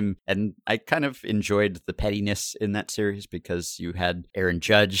team. And I kind of enjoyed the pettiness in that series because you had Aaron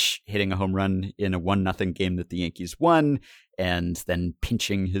Judge hitting a home run in a 1-0 game that the Yankees won, and then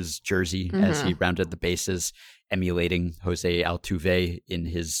pinching his jersey as he rounded the bases, emulating Jose Altuve in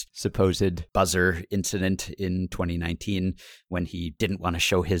his supposed buzzer incident in 2019 when he didn't want to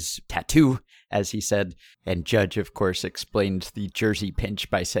show his tattoo, as he said. And Judge, of course, explained the jersey pinch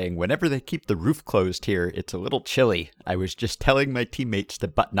by saying, whenever they keep the roof closed here, it's a little chilly. I was just telling my teammates to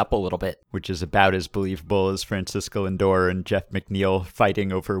button up a little bit, which is about as believable as Francisco Lindor and Jeff McNeil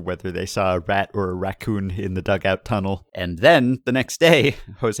fighting over whether they saw a rat or a raccoon in the dugout tunnel. And then the next day,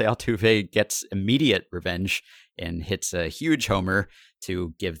 Jose Altuve gets immediate revenge and hits a huge homer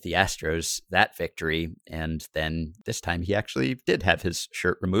to give the Astros that victory. And then this time he actually did have his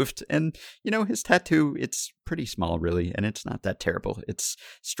shirt removed. And, you know, his tattoo, it's pretty small, really, and it's not that terrible. It's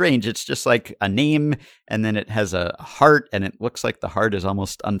strange. It's just like a name, and then it has a heart, and it looks like the heart is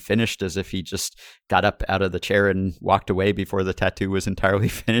almost unfinished, as if he just got up out of the chair and walked away before the tattoo was entirely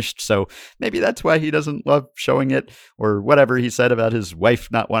finished. So maybe that's why he doesn't love showing it, or whatever he said about his wife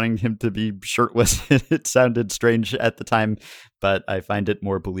not wanting him to be shirtless. It sounded strange at the time, but I find it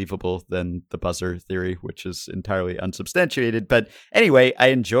more believable than the buzzer theory, which is entirely unsubstantiated. But anyway, I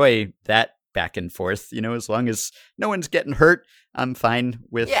enjoy that back and forth. You know, as long as no one's getting hurt, I'm fine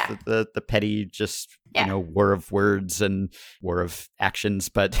with the petty, just, you know, war of words and war of actions,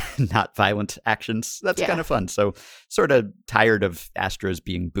 but not violent actions. That's kind of fun. So sort of tired of Astros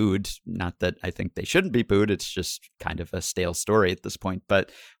being booed. Not that I think they shouldn't be booed. It's just kind of a stale story at this point.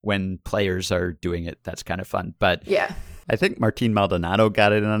 But when players are doing it, that's kind of fun. But I think Martin Maldonado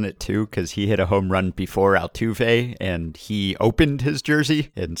got in on it too, because he hit a home run before Altuve, and he opened his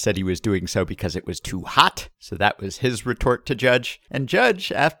jersey and said he was doing so because it was too hot. So that was his retort to Judge. And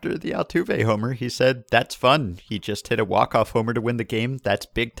Judge, after the Altuve homer, he said, that's fun. He just hit a walk-off homer to win the game. That's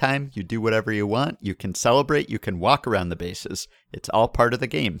big time. You do whatever you want. You can celebrate. You can walk around the bases. It's all part of the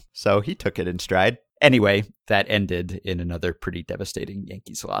game. So he took it in stride. Anyway, that ended in another pretty devastating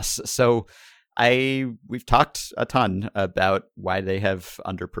Yankees loss. So we've talked a ton about why they have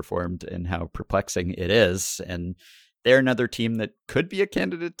underperformed and how perplexing it is. And they're another team that could be a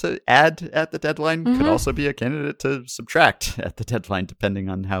candidate to add at the deadline, could also be a candidate to subtract at the deadline, depending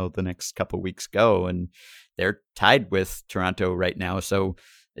on how the next couple weeks go. And they're tied with Toronto right now. So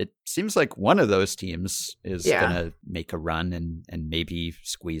it seems like one of those teams is going to make a run and maybe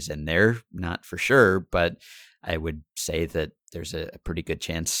squeeze in there. Not for sure, but I would say that there's a pretty good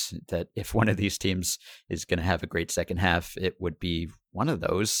chance that if one of these teams is going to have a great second half, it would be one of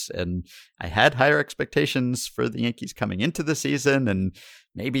those. And I had higher expectations for the Yankees coming into the season, and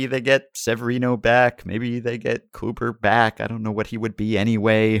maybe they get Severino back. Maybe they get Kluber back. I don't know what he would be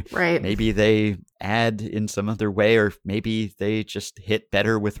anyway. Right. Maybe they add in some other way, or maybe they just hit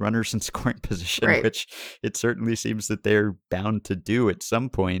better with runners in scoring position, which it certainly seems that they're bound to do at some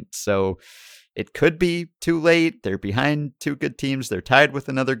point. So it could be too late. They're behind two good teams. They're tied with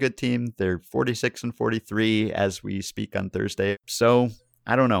another good team. They're 46-43 as we speak on Thursday. So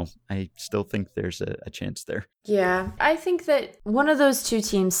I don't know. I still think there's a chance there. Yeah, I think that one of those two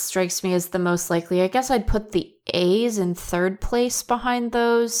teams strikes me as the most likely. I guess I'd put the A's in third place behind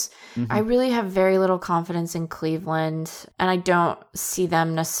those. I really have very little confidence in Cleveland, and I don't see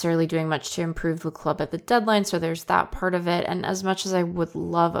them necessarily doing much to improve the club at the deadline, so there's that part of it. And as much as I would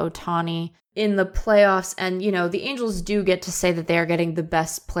love Ohtani in the playoffs, and the Angels do get to say that they are getting the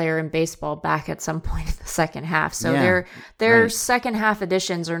best player in baseball back at some point in the second half. So their right. second half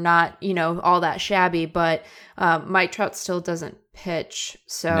additions are not, all that shabby, but Mike Trout still doesn't pitch.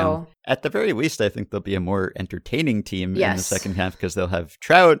 So No. At the very least, I think they'll be a more entertaining team in the Yes. second half because they'll have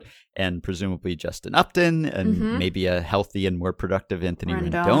Trout and presumably Justin Upton and maybe a healthy and more productive Anthony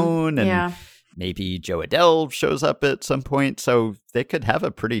Rendon, and Yeah. maybe Joe Adell shows up at some point. So they could have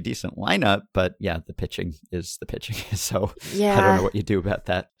a pretty decent lineup, but yeah, the pitching is the pitching. So I don't know what you do about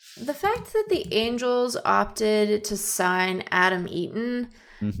that. The fact that the Angels opted to sign Adam Eaton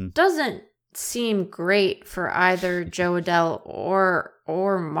doesn't seem great for either Joe Adell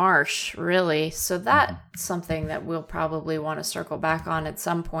or Marsh, really. So that's something that we'll probably want to circle back on at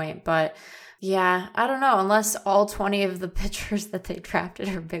some point. But yeah, I don't know. Unless all 20 of the pitchers that they drafted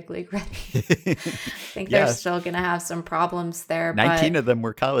are big league ready, I think they're still going to have some problems there. 19 of them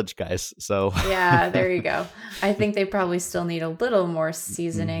were college guys. So yeah, there you go. I think they probably still need a little more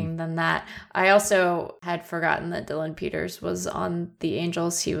seasoning than that. I also had forgotten that Dylan Peters was on the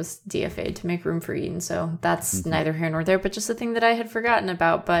Angels. He was DFA'd to make room for Eaton. So that's neither here nor there, but just a thing that I had forgotten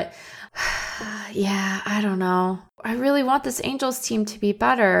about. But yeah, I don't know. I really want this Angels team to be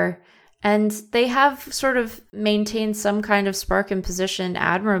better. And they have sort of maintained some kind of spark and position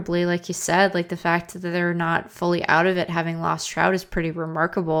admirably, like you said. Like the fact that they're not fully out of it, having lost Trout, is pretty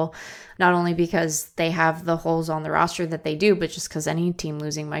remarkable. Not only because they have the holes on the roster that they do, but just because any team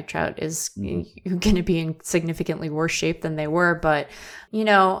losing Mike Trout is going to be in significantly worse shape than they were. But, we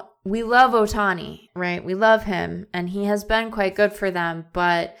love Ohtani, right? We love him, and he has been quite good for them.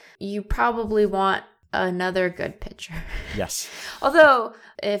 But you probably want another good pitcher. yes. Although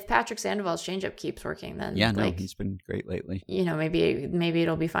if Patrick Sandoval's changeup keeps working, then he's been great lately. Maybe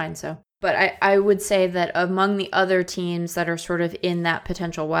it'll be fine. So, but I would say that among the other teams that are sort of in that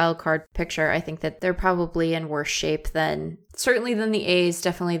potential wild card picture, I think that they're probably in worse shape than the A's,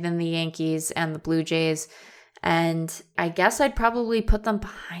 definitely than the Yankees and the Blue Jays. And I guess I'd probably put them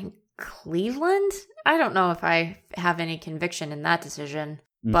behind Cleveland. I don't know if I have any conviction in that decision.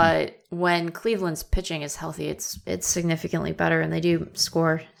 But when Cleveland's pitching is healthy, it's significantly better, and they do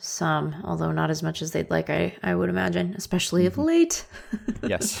score some, although not as much as they'd like, I would imagine, especially of late.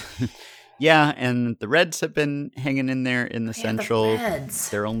 Yes. Yeah, and the Reds have been hanging in there in the Central.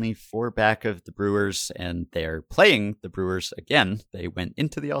 They're only 4 back of the Brewers, and they're playing the Brewers again. They went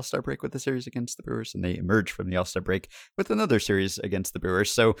into the All-Star break with a series against the Brewers, and they emerged from the All-Star break with another series against the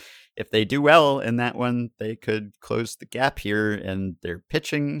Brewers. So if they do well in that one, they could close the gap here, and their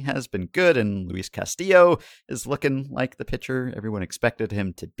pitching has been good, and Luis Castillo is looking like the pitcher everyone expected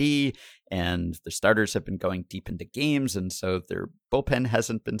him to be, and the starters have been going deep into games, and so their bullpen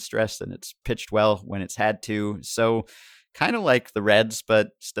hasn't been stressed, and it's pitched well when it's had to. So kind of like the Reds,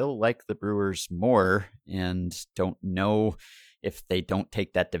 but still like the Brewers more, and don't know if they don't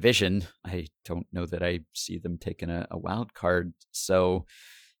take that division. I don't know that I see them taking a wild card. So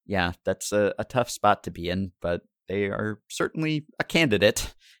yeah, that's a tough spot to be in, but they are certainly a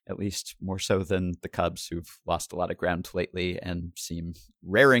candidate, at least more so than the Cubs, who've lost a lot of ground lately and seem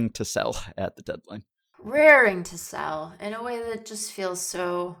raring to sell at the deadline. Raring to sell in a way that just feels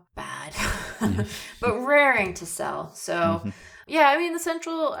so bad, but raring to sell. So yeah, I mean, the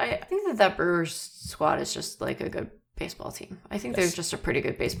Central, I think that Brewers squad is just like a good baseball team. I think they're just a pretty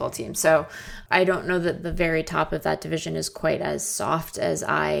good baseball team. So I don't know that the very top of that division is quite as soft as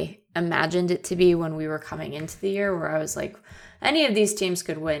I imagined it to be when we were coming into the year, where I was like, any of these teams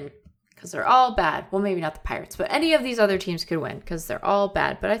could win because they're all bad. Well, maybe not the Pirates, but any of these other teams could win because they're all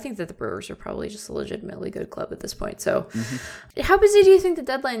bad. But I think that the Brewers are probably just a legitimately good club at this point. So how busy do you think the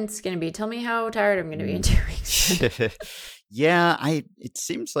deadline's going to be? Tell me how tired I'm going to be in 2 weeks. Yeah, it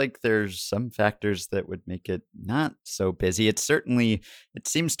seems like there's some factors that would make it not so busy. It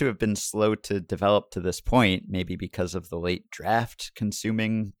seems to have been slow to develop to this point, maybe because of the late draft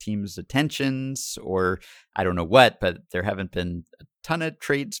consuming teams' attentions, or I don't know what, but there haven't been a ton of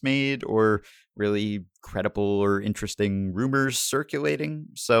trades made or really credible or interesting rumors circulating.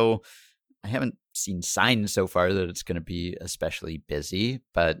 So I haven't seen signs so far that it's going to be especially busy,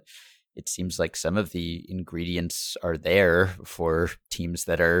 but it seems like some of the ingredients are there for teams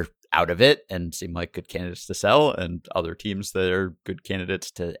that are out of it and seem like good candidates to sell, and other teams that are good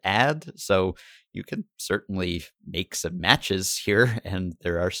candidates to add. So you can certainly make some matches here, and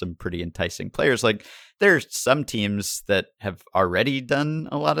there are some pretty enticing players. Like, there's some teams that have already done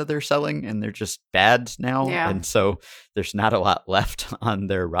a lot of their selling and they're just bad now. Yeah. And so there's not a lot left on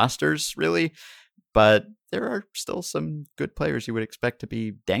their rosters, really. But there are still some good players you would expect to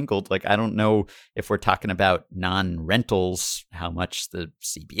be dangled. Like, I don't know if we're talking about non-rentals, how much the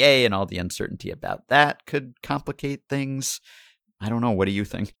CBA and all the uncertainty about that could complicate things. I don't know. What do you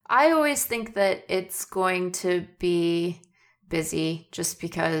think? I always think that it's going to be busy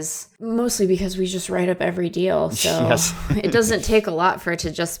mostly because we just write up every deal. So Yes. It doesn't take a lot for it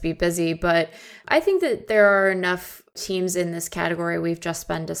to just be busy. But I think that there are enough teams in this category we've just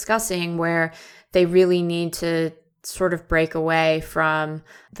been discussing where they really need to sort of break away from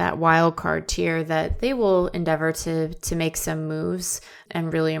that wild card tier that they will endeavor to make some moves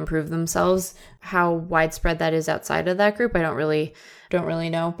and really improve themselves. How widespread that is outside of that group, I don't really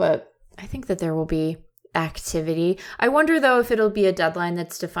know, but I think that there will be activity. I wonder though if it'll be a deadline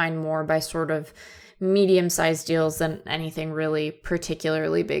that's defined more by sort of medium-sized deals than anything really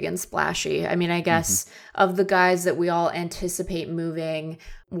particularly big and splashy. I mean, I guess of the guys that we all anticipate moving,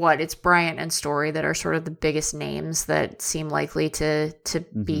 it's Bryant and Story that are sort of the biggest names that seem likely to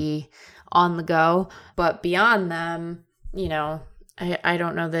be on the go. But beyond them, I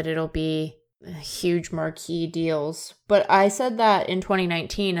don't know that it'll be huge marquee deals. But I said that in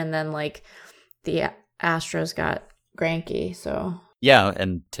 2019, and then the Astros got Greinke, so... Yeah,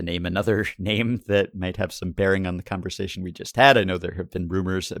 and to name another name that might have some bearing on the conversation we just had, I know there have been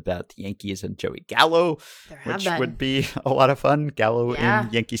rumors about the Yankees and Joey Gallo, which would be a lot of fun. Gallo in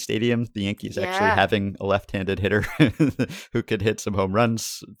Yankee Stadium, the Yankees actually having a left-handed hitter who could hit some home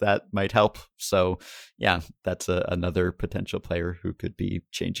runs, that might help. So yeah, that's another potential player who could be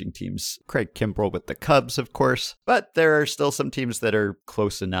changing teams. Craig Kimbrell with the Cubs, of course, but there are still some teams that are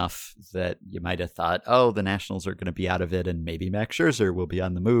close enough that you might have thought, oh, the Nationals are going to be out of it and maybe Max Scherzer will be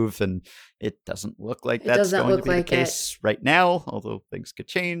on the move, and it doesn't look like that's going to be the case right now, although things could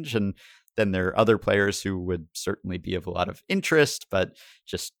change. And then there are other players who would certainly be of a lot of interest, but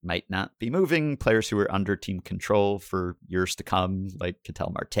just might not be moving. Players who are under team control for years to come, like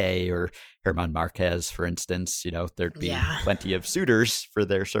Ketel Marte or German Marquez, for instance. There'd be plenty of suitors for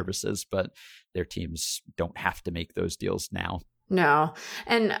their services, but their teams don't have to make those deals now. No.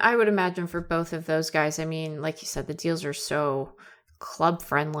 And I would imagine for both of those guys, I mean, like you said, the deals are so club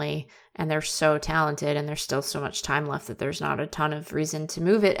friendly and they're so talented, and there's still so much time left that there's not a ton of reason to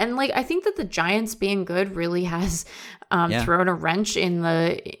move it. And I think that the Giants being good really has thrown a wrench in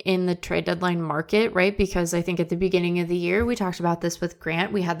the trade deadline market, right? Because I think at the beginning of the year, we talked about this with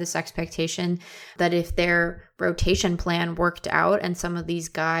Grant. We had this expectation that if their rotation plan worked out and some of these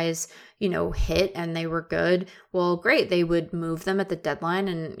guys, hit and they were good, well, great. They would move them at the deadline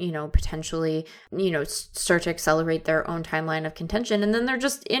and, potentially, start to accelerate their own timeline of contention. And then they're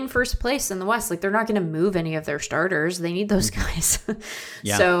just in first place in the West. They're not going to move any of their starters. They need those guys.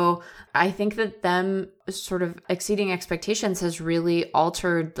 So I think that them sort of exceeding expectations has really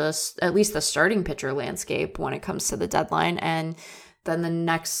altered at least the starting pitcher landscape when it comes to the deadline. And then the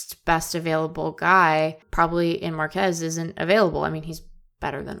next best available guy, probably in Marquez, isn't available. I mean, he's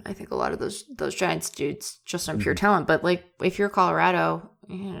better than I think a lot of those Giants dudes just on pure talent. But if you're Colorado,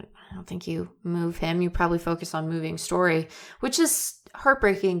 I don't think you move him. You probably focus on moving Story, which is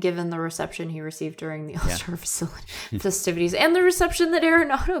heartbreaking given the reception he received during the All-Star festivities and the reception that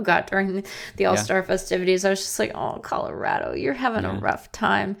Arenado got during the All-Star festivities. I was just like, oh, Colorado, you're having a rough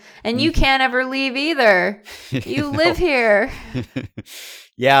time. And you can't ever leave either. You live here.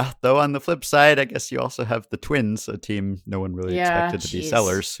 Yeah, though on the flip side, I guess you also have the Twins, a team no one really expected to be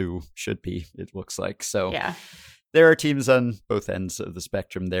sellers, who should be, it looks like. So there are teams on both ends of the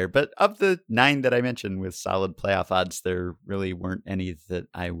spectrum there. But of the 9 that I mentioned with solid playoff odds, there really weren't any that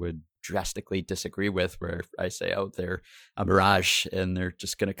I would drastically disagree with, where I say, oh, they're a mirage and they're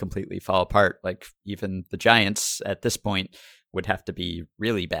just going to completely fall apart. Like, even the Giants at this point would have to be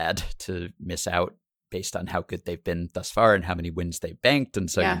really bad to miss out based on how good they've been thus far and how many wins they've banked. And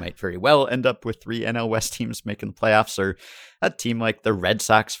so you might very well end up with 3 NL West teams making the playoffs, or a team like the Red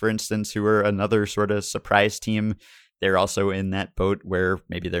Sox, for instance, who are another sort of surprise team. They're also in that boat where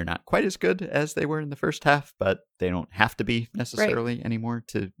maybe they're not quite as good as they were in the first half, but they don't have to be necessarily anymore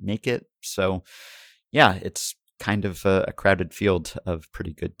to make it. So yeah, it's kind of a crowded field of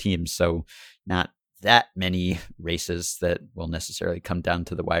pretty good teams. So not that many races that will necessarily come down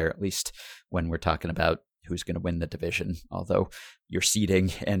to the wire, at least when we're talking about who's going to win the division, although your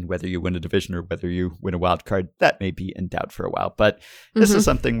seeding and whether you win a division or whether you win a wild card, that may be in doubt for a while. But this is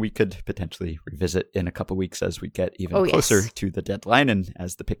something we could potentially revisit in a couple weeks as we get even closer to the deadline and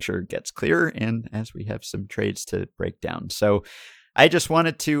as the picture gets clearer and as we have some trades to break down. So I just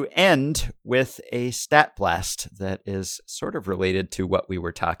wanted to end with a stat blast that is sort of related to what we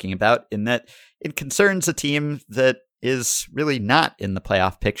were talking about, in that it concerns a team that is really not in the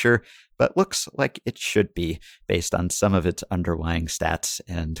playoff picture, but looks like it should be based on some of its underlying stats.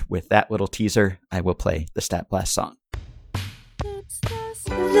 And with that little teaser, I will play the Stat Blast song.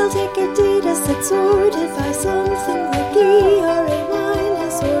 They'll take a data set sorted by something like ERA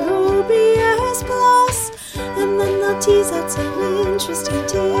minus or OPS plus, and then they'll tease out some interesting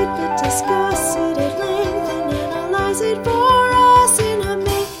tidbit, discuss it at length, and analyze it for us in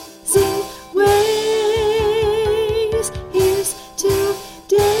amazing ways. Here's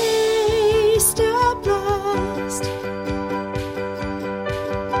today's Stat Blast.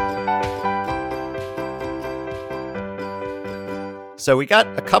 So we got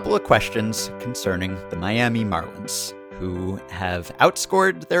a couple of questions concerning the Miami Marlins, who have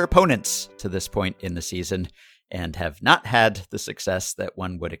outscored their opponents to this point in the season and have not had the success that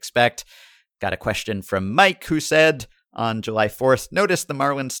one would expect. Got a question from Mike, who said on July 4th, notice the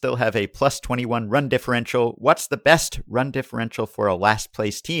Marlins still have a plus 21 run differential. What's the best run differential for a last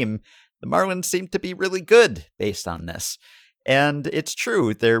place team? The Marlins seem to be really good based on this. And it's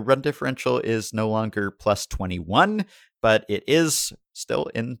true, their run differential is no longer plus 21, but it is still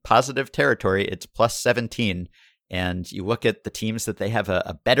in positive territory. It's plus 17. And you look at the teams that they have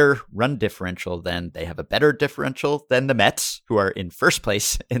a better run differential than, they have a better differential than the Mets, who are in first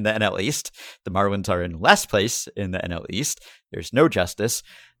place in the NL East. The Marlins are in last place in the NL East. There's no justice.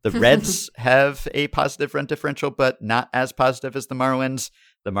 The Reds have a positive run differential, but not as positive as the Marlins.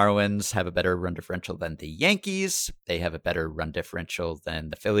 The Marlins have a better run differential than the Yankees. They have a better run differential than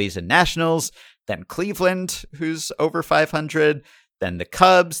the Phillies and Nationals, than Cleveland, who's over 500, than the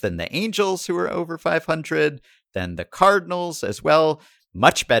Cubs, than the Angels, who are over 500, than the Cardinals as well.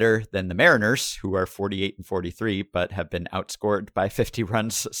 Much better than the Mariners, who are 48 and 43, but have been outscored by 50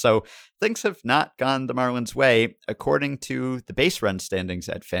 runs. So things have not gone the Marlins' way. According to the base run standings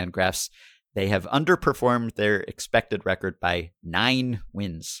at Fangraphs, they have underperformed their expected record by 9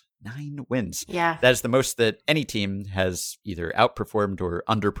 wins. 9 wins. Yeah. That is the most that any team has either outperformed or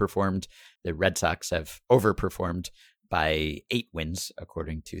underperformed. The Red Sox have overperformed by 8 wins,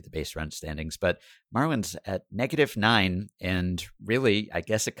 according to the base run standings. But Marlins at -9, and really, I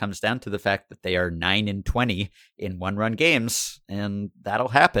guess it comes down to the fact that they are 9-20 in one-run games, and that'll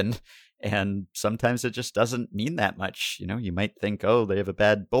happen. And sometimes it just doesn't mean that much. You know, you might think, oh, they have a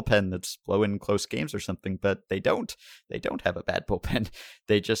bad bullpen that's blowing close games or something, but they don't. They don't have a bad bullpen.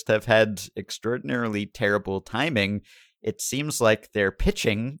 They just have had extraordinarily terrible timing. It seems like their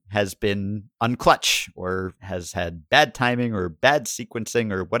pitching has been unclutch or has had bad timing or bad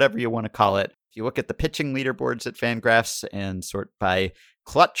sequencing or whatever you want to call it. If you look at the pitching leaderboards at Fangraphs and sort by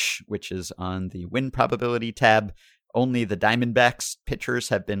clutch, which is on the win probability tab, only the Diamondbacks pitchers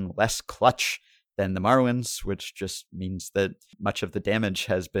have been less clutch than the Marlins, which just means that much of the damage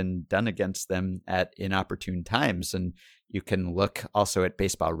has been done against them at inopportune times. And you can look also at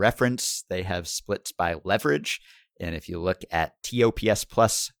Baseball Reference. They have splits by leverage. And if you look at TOPS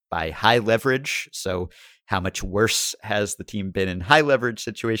plus by high leverage, so how much worse has the team been in high leverage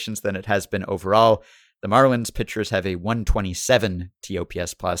situations than it has been overall, the Marlins pitchers have a 127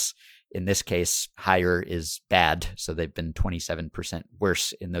 TOPS plus. In this case, higher is bad, so they've been 27%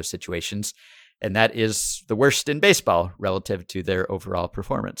 worse in those situations. And that is the worst in baseball relative to their overall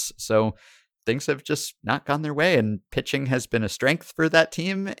performance. So things have just not gone their way, and pitching has been a strength for that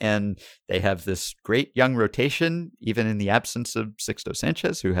team. And they have this great young rotation, even in the absence of Sixto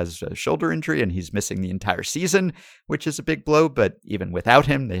Sanchez, who has a shoulder injury and he's missing the entire season, which is a big blow. But even without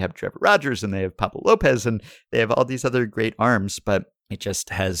him, they have Trevor Rogers and they have Pablo Lopez and they have all these other great arms, but it just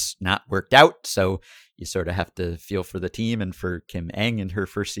has not worked out. So you sort of have to feel for the team and for Kim Ng in her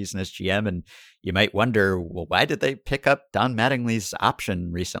first season as GM. And you might wonder, well, why did they pick up Don Mattingly's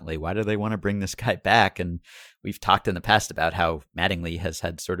option recently? Why do they want to bring this guy back? And we've talked in the past about how Mattingly has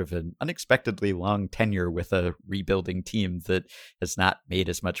had sort of an unexpectedly long tenure with a rebuilding team that has not made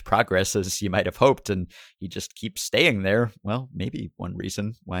as much progress as you might have hoped. And he just keeps staying there. Well, maybe one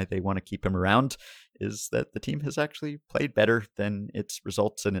reason why they want to keep him around is that the team has actually played better than its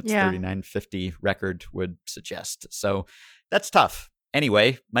results and its 39-50 record would suggest. So that's tough.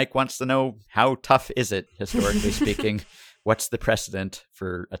 Anyway, Mike wants to know, how tough is it, historically speaking? What's the precedent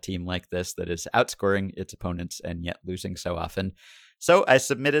for a team like this that is outscoring its opponents and yet losing so often? So I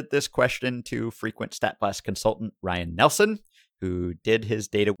submitted this question to frequent stat blast consultant Ryan Nelson, who did his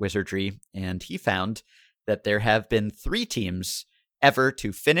data wizardry, and he found that there have been 3 teams ever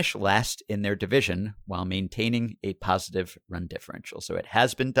to finish last in their division while maintaining a positive run differential. So it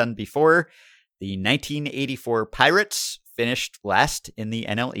has been done before. The 1984 Pirates finished last in the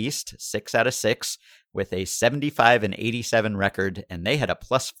NL East, 6 out of 6, with a 75 and 87 record, and they had a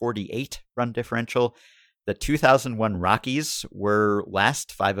plus 48 run differential. The 2001 Rockies were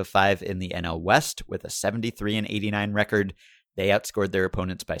last, 5 of 5 in the NL West with a 73 and 89 record. They outscored their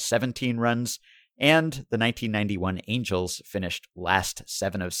opponents by 17 runs. And the 1991 Angels finished last,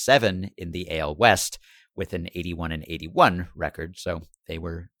 7 of 7 in the AL West with an 81 and 81 record. So they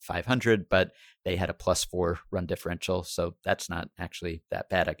were 500, but they had a plus 4 run differential. So that's not actually that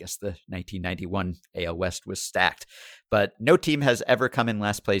bad. I guess the 1991 AL West was stacked. But no team has ever come in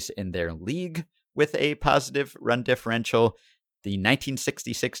last place in their league with a positive run differential. The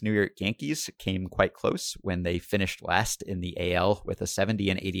 1966 New York Yankees came quite close when they finished last in the AL with a 70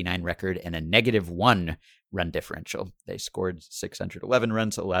 and 89 record and a -1 run differential. They scored 611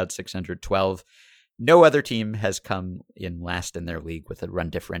 runs, allowed 612. No other team has come in last in their league with a run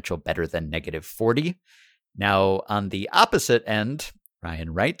differential better than -40. Now, on the opposite end,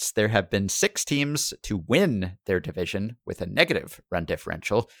 Ryan writes, there have been 6 teams to win their division with a negative run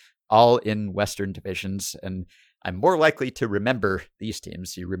differential, all in Western divisions, and I'm more likely to remember these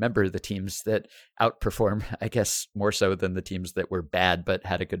teams. You remember the teams that outperform, I guess, more so than the teams that were bad but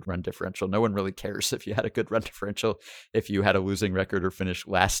had a good run differential. No one really cares if you had a good run differential, if you had a losing record or finished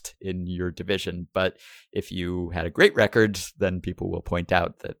last in your division. But if you had a great record, then people will point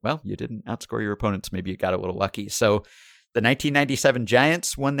out that, well, you didn't outscore your opponents. Maybe you got a little lucky. So the 1997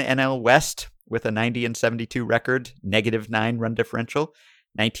 Giants won the NL West with a 90 and 72 record, -9 run differential.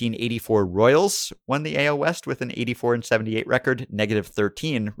 1984 Royals won the AL West with an 84 and 78 record,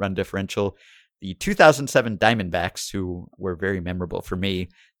 -13 run differential. The 2007 Diamondbacks, who were very memorable for me,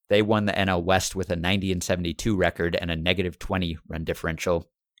 they won the NL West with a 90 and 72 record and a -20 run differential.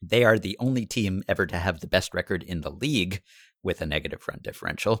 They are the only team ever to have the best record in the league with a negative run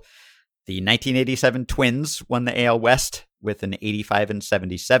differential. The 1987 Twins won the AL West with an 85 and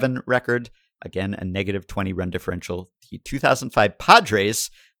 77 record. Again, a -20 run differential. The 2005 Padres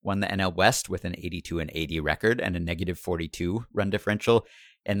won the NL West with an 82 and 80 record and a -42 run differential.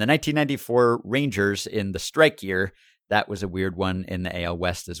 And the 1994 Rangers in the strike year, that was a weird one in the AL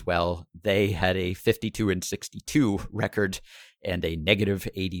West as well. They had a 52 and 62 record and a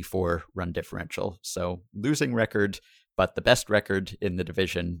 -84 run differential. So losing record, but the best record in the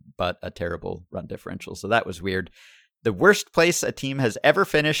division, but a terrible run differential. So that was weird. The worst place a team has ever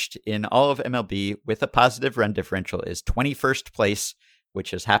finished in all of MLB with a positive run differential is 21st place,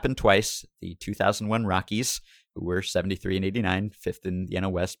 which has happened twice. The 2001 Rockies, who were 73 and 89, 5th in the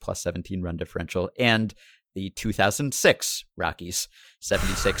NL West, plus 17 run differential, and the 2006 Rockies,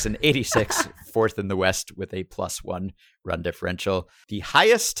 76 and 86, 4th in the West with a +1 run differential. The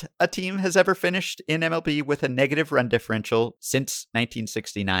highest a team has ever finished in MLB with a negative run differential since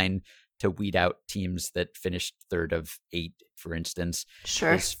 1969, to weed out teams that finished 3rd of 8, for instance,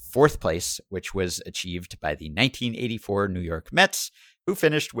 is 4th place, which was achieved by the 1984 New York Mets, who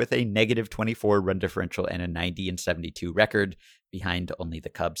finished with a -24 run differential and a 90 and 72 record, behind only the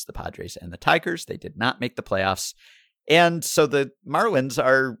Cubs, the Padres, and the Tigers. They did not make the playoffs. And so the Marlins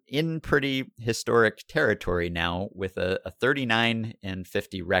are in pretty historic territory now with a 39 and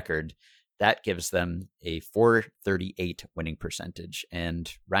 50 record. That gives them a .438 winning percentage.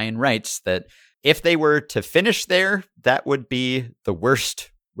 And Ryan writes that if they were to finish there, that would be the worst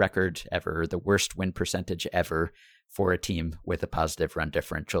record ever, the worst win percentage ever for a team with a positive run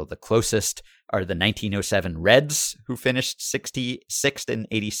differential. The closest are the 1907 Reds, who finished 66th and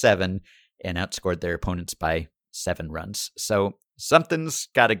 87 and outscored their opponents by 7 runs. So something's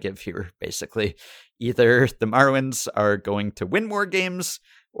got to give here, basically. Either the Marlins are going to win more games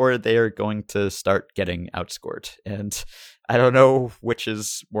or they are going to start getting outscored. And I don't know which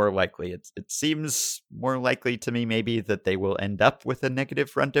is more likely. It seems more likely to me maybe that they will end up with a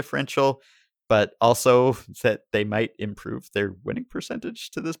negative run differential, but also that they might improve their winning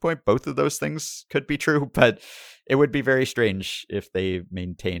percentage to this point. Both of those things could be true, but it would be very strange if they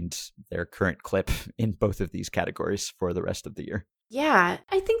maintained their current clip in both of these categories for the rest of the year. Yeah,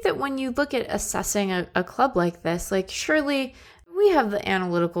 I think that when you look at assessing a club like this, like surely we have the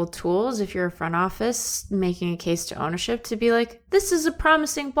analytical tools, if you're a front office making a case to ownership, to be like, this is a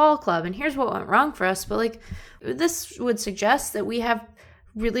promising ball club and here's what went wrong for us. But like, this would suggest that we have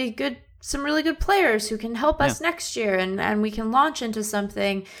really good some really good players who can help us next year, and we can launch into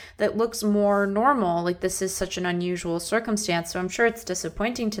something that looks more normal. Like, this is such an unusual circumstance, so I'm sure it's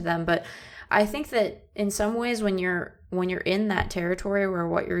disappointing to them, but I think that in some ways when you're in that territory where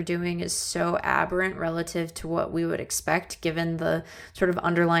what you're doing is so aberrant relative to what we would expect given the sort of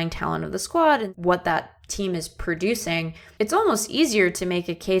underlying talent of the squad and what that team is producing, it's almost easier to make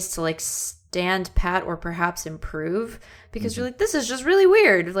a case to like stand pat or perhaps improve, because you're like, this is just really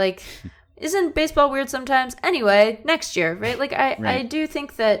weird. Like, isn't baseball weird sometimes? Anyway, next year, right? Like, I do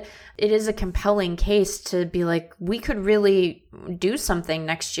think that it is a compelling case to be like, we could really do something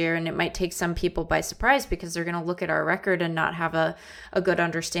next year, and it might take some people by surprise because they're going to look at our record and not have a good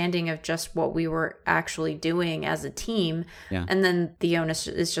understanding of just what we were actually doing as a team. Yeah. And then the onus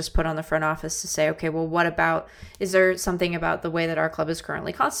is just put on the front office to say, okay, well, what about, is there something about the way that our club is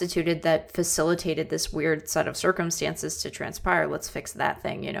currently constituted that facilitated this weird set of circumstances to transpire? Let's fix that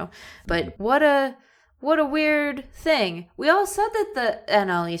thing, you know? But what a weird thing. We all said that the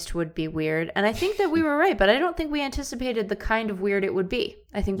NL East would be weird, and I think that we were right, but I don't think we anticipated the kind of weird it would be.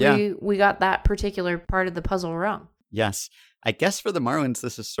 I think we got that particular part of the puzzle wrong. Yes. I guess for the Marlins,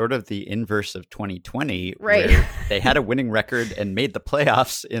 this is sort of the inverse of 2020, right? Where they had a winning record and made the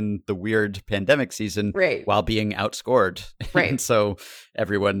playoffs in the weird pandemic season, right, while being outscored. Right. And so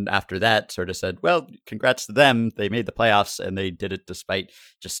everyone after that sort of said, well, congrats to them. They made the playoffs, and they did it despite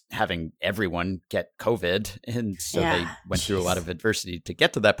just having everyone get COVID. And so they went through a lot of adversity to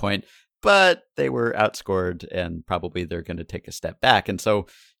get to that point, but they were outscored, and probably they're going to take a step back. And so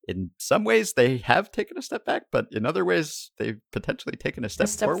in some ways, they have taken a step back, but in other ways, they've potentially taken a step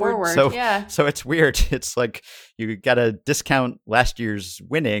forward. So it's weird. It's like you got to discount last year's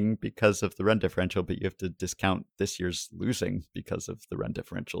winning because of the run differential, but you have to discount this year's losing because of the run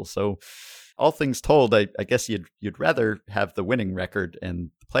differential. So all things told, I guess you'd rather have the winning record and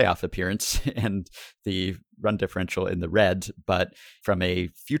the playoff appearance and the run differential in the red. But from a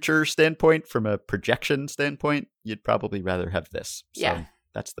future standpoint, from a projection standpoint, you'd probably rather have this. So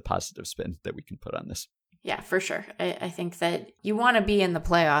that's the positive spin that we can put on this. Yeah, for sure. I think that you want to be in the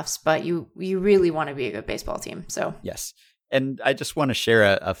playoffs, but you really want to be a good baseball team. So yes. And I just want to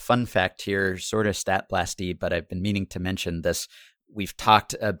share a fun fact here, sort of stat blasty, but I've been meaning to mention this. We've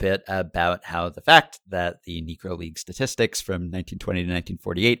talked a bit about how the fact that the Negro League statistics from 1920 to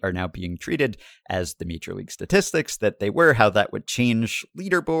 1948 are now being treated as the Major League statistics that they were, how that would change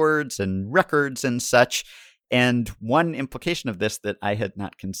leaderboards and records and such. And one implication of this that I had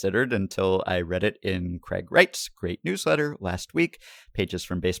not considered until I read it in Craig Wright's great newsletter last week, Pages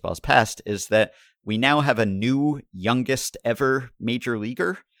from Baseball's Past, is that we now have a new youngest ever major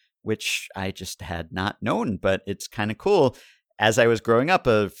leaguer, which I just had not known, but it's kind of cool. As I was growing up,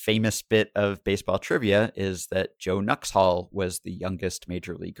 a famous bit of baseball trivia is that Joe Nuxhall was the youngest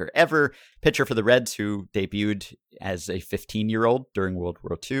major leaguer ever, pitcher for the Reds who debuted as a 15-year-old during World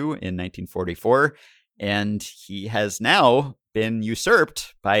War II in 1944. And he has now been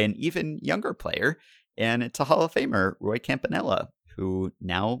usurped by an even younger player, and it's a Hall of Famer, Roy Campanella, who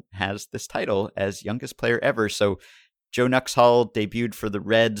now has this title as youngest player ever. So Joe Nuxhall debuted for the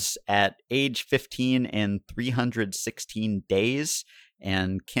Reds at age 15 and 316 days,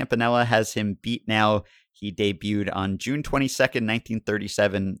 and Campanella has him beat now. He debuted on June 22nd,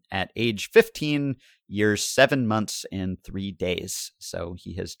 1937 at age 15 years, 7 months, and 3 days. So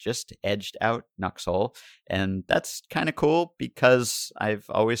he has just edged out Nuxhall. And that's kind of cool because I've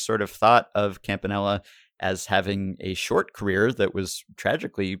always sort of thought of Campanella as having a short career that was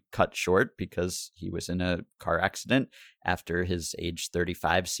tragically cut short because he was in a car accident after his age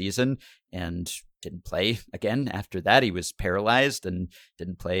 35 season and didn't play again after that. He was paralyzed and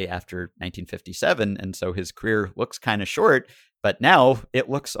didn't play after 1957. And so his career looks kind of short, but now it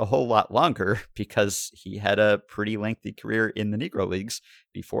looks a whole lot longer because he had a pretty lengthy career in the Negro Leagues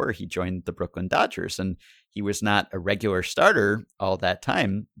before he joined the Brooklyn Dodgers. And he was not a regular starter all that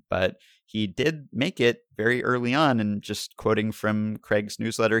time, but he did make it very early on. And just quoting from Craig's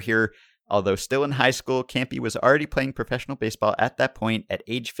newsletter here, although still in high school, Campy was already playing professional baseball at that point. At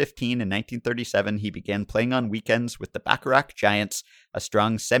age 15 in 1937, he began playing on weekends with the Bacharach Giants, a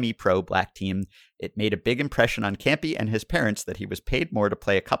strong semi-pro black team. It made a big impression on Campy and his parents that he was paid more to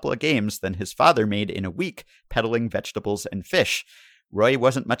play a couple of games than his father made in a week peddling vegetables and fish. Roy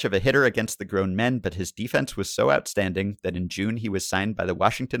wasn't much of a hitter against the grown men, but his defense was so outstanding that in June he was signed by the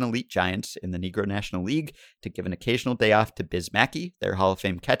Washington Elite Giants in the Negro National League to give an occasional day off to Biz Mackey, their Hall of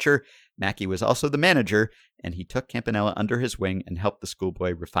Fame catcher. Mackey was also the manager, and he took Campanella under his wing and helped the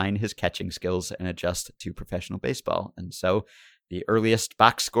schoolboy refine his catching skills and adjust to professional baseball. And so the earliest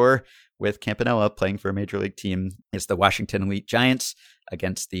box score with Campanella playing for a major league team is the Washington Elite Giants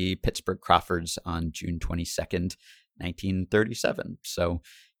against the Pittsburgh Crawfords on June 22nd, 1937. So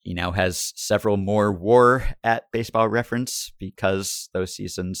he now has several more WAR at Baseball Reference because those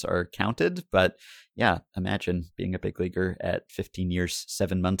seasons are counted. But yeah, imagine being a big leaguer at 15 years,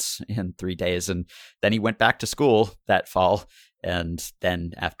 7 months, and 3 days. And then he went back to school that fall. And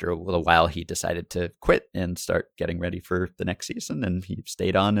then after a little while, he decided to quit and start getting ready for the next season. And he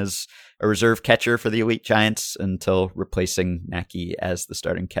stayed on as a reserve catcher for the Elite Giants until replacing Mackey as the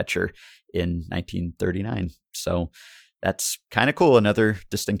starting catcher in 1939. So that's kind of cool. Another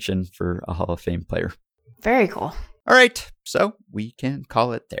distinction for a Hall of Fame player. Very cool. All right. So we can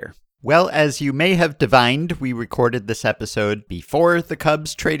call it there. Well, as you may have divined, we recorded this episode before the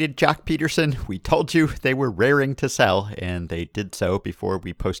Cubs traded Jock Peterson. We told you they were raring to sell, and they did so before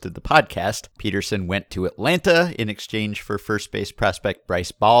we posted the podcast. Peterson went to Atlanta in exchange for first base prospect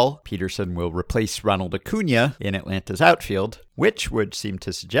Bryce Ball. Peterson will replace Ronald Acuna in Atlanta's outfield, which would seem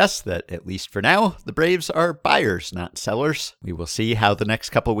to suggest that, at least for now, the Braves are buyers, not sellers. We will see how the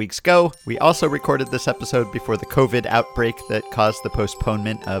next couple weeks go. We also recorded this episode before the COVID outbreak that caused the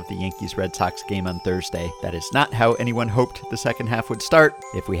postponement of the Yankees-Red Sox game on Thursday. That is not how anyone hoped the second half would start.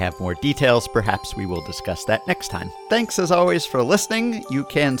 If we have more details, perhaps we will discuss that next time. Thanks as always for listening. You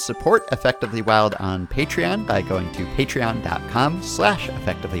can support Effectively Wild on Patreon by going to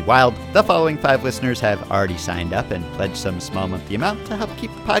patreon.com/effectivelywild. The following 5 listeners have already signed up and pledged some small monthly amount to help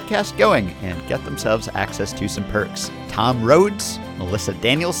keep the podcast going and get themselves access to some perks. Tom Rhodes, Melissa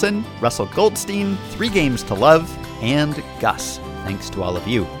Danielson, Russell Goldstein, 3 Games to Love, and Gus. Thanks to all of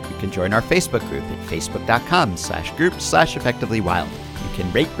you. You can join our Facebook group at facebook.com/group/effectivelywild. You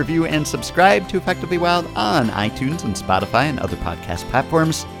can rate, review, and subscribe to Effectively Wild on iTunes and Spotify and other podcast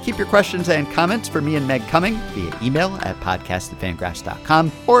platforms. Keep your questions and comments for me and Meg coming via email at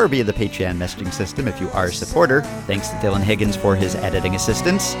podcast@fangraphs.com or via the Patreon messaging system if you are a supporter. Thanks to Dylan Higgins for his editing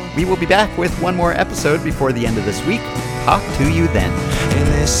assistance. We will be back with one more episode before the end of this week. Talk to you then.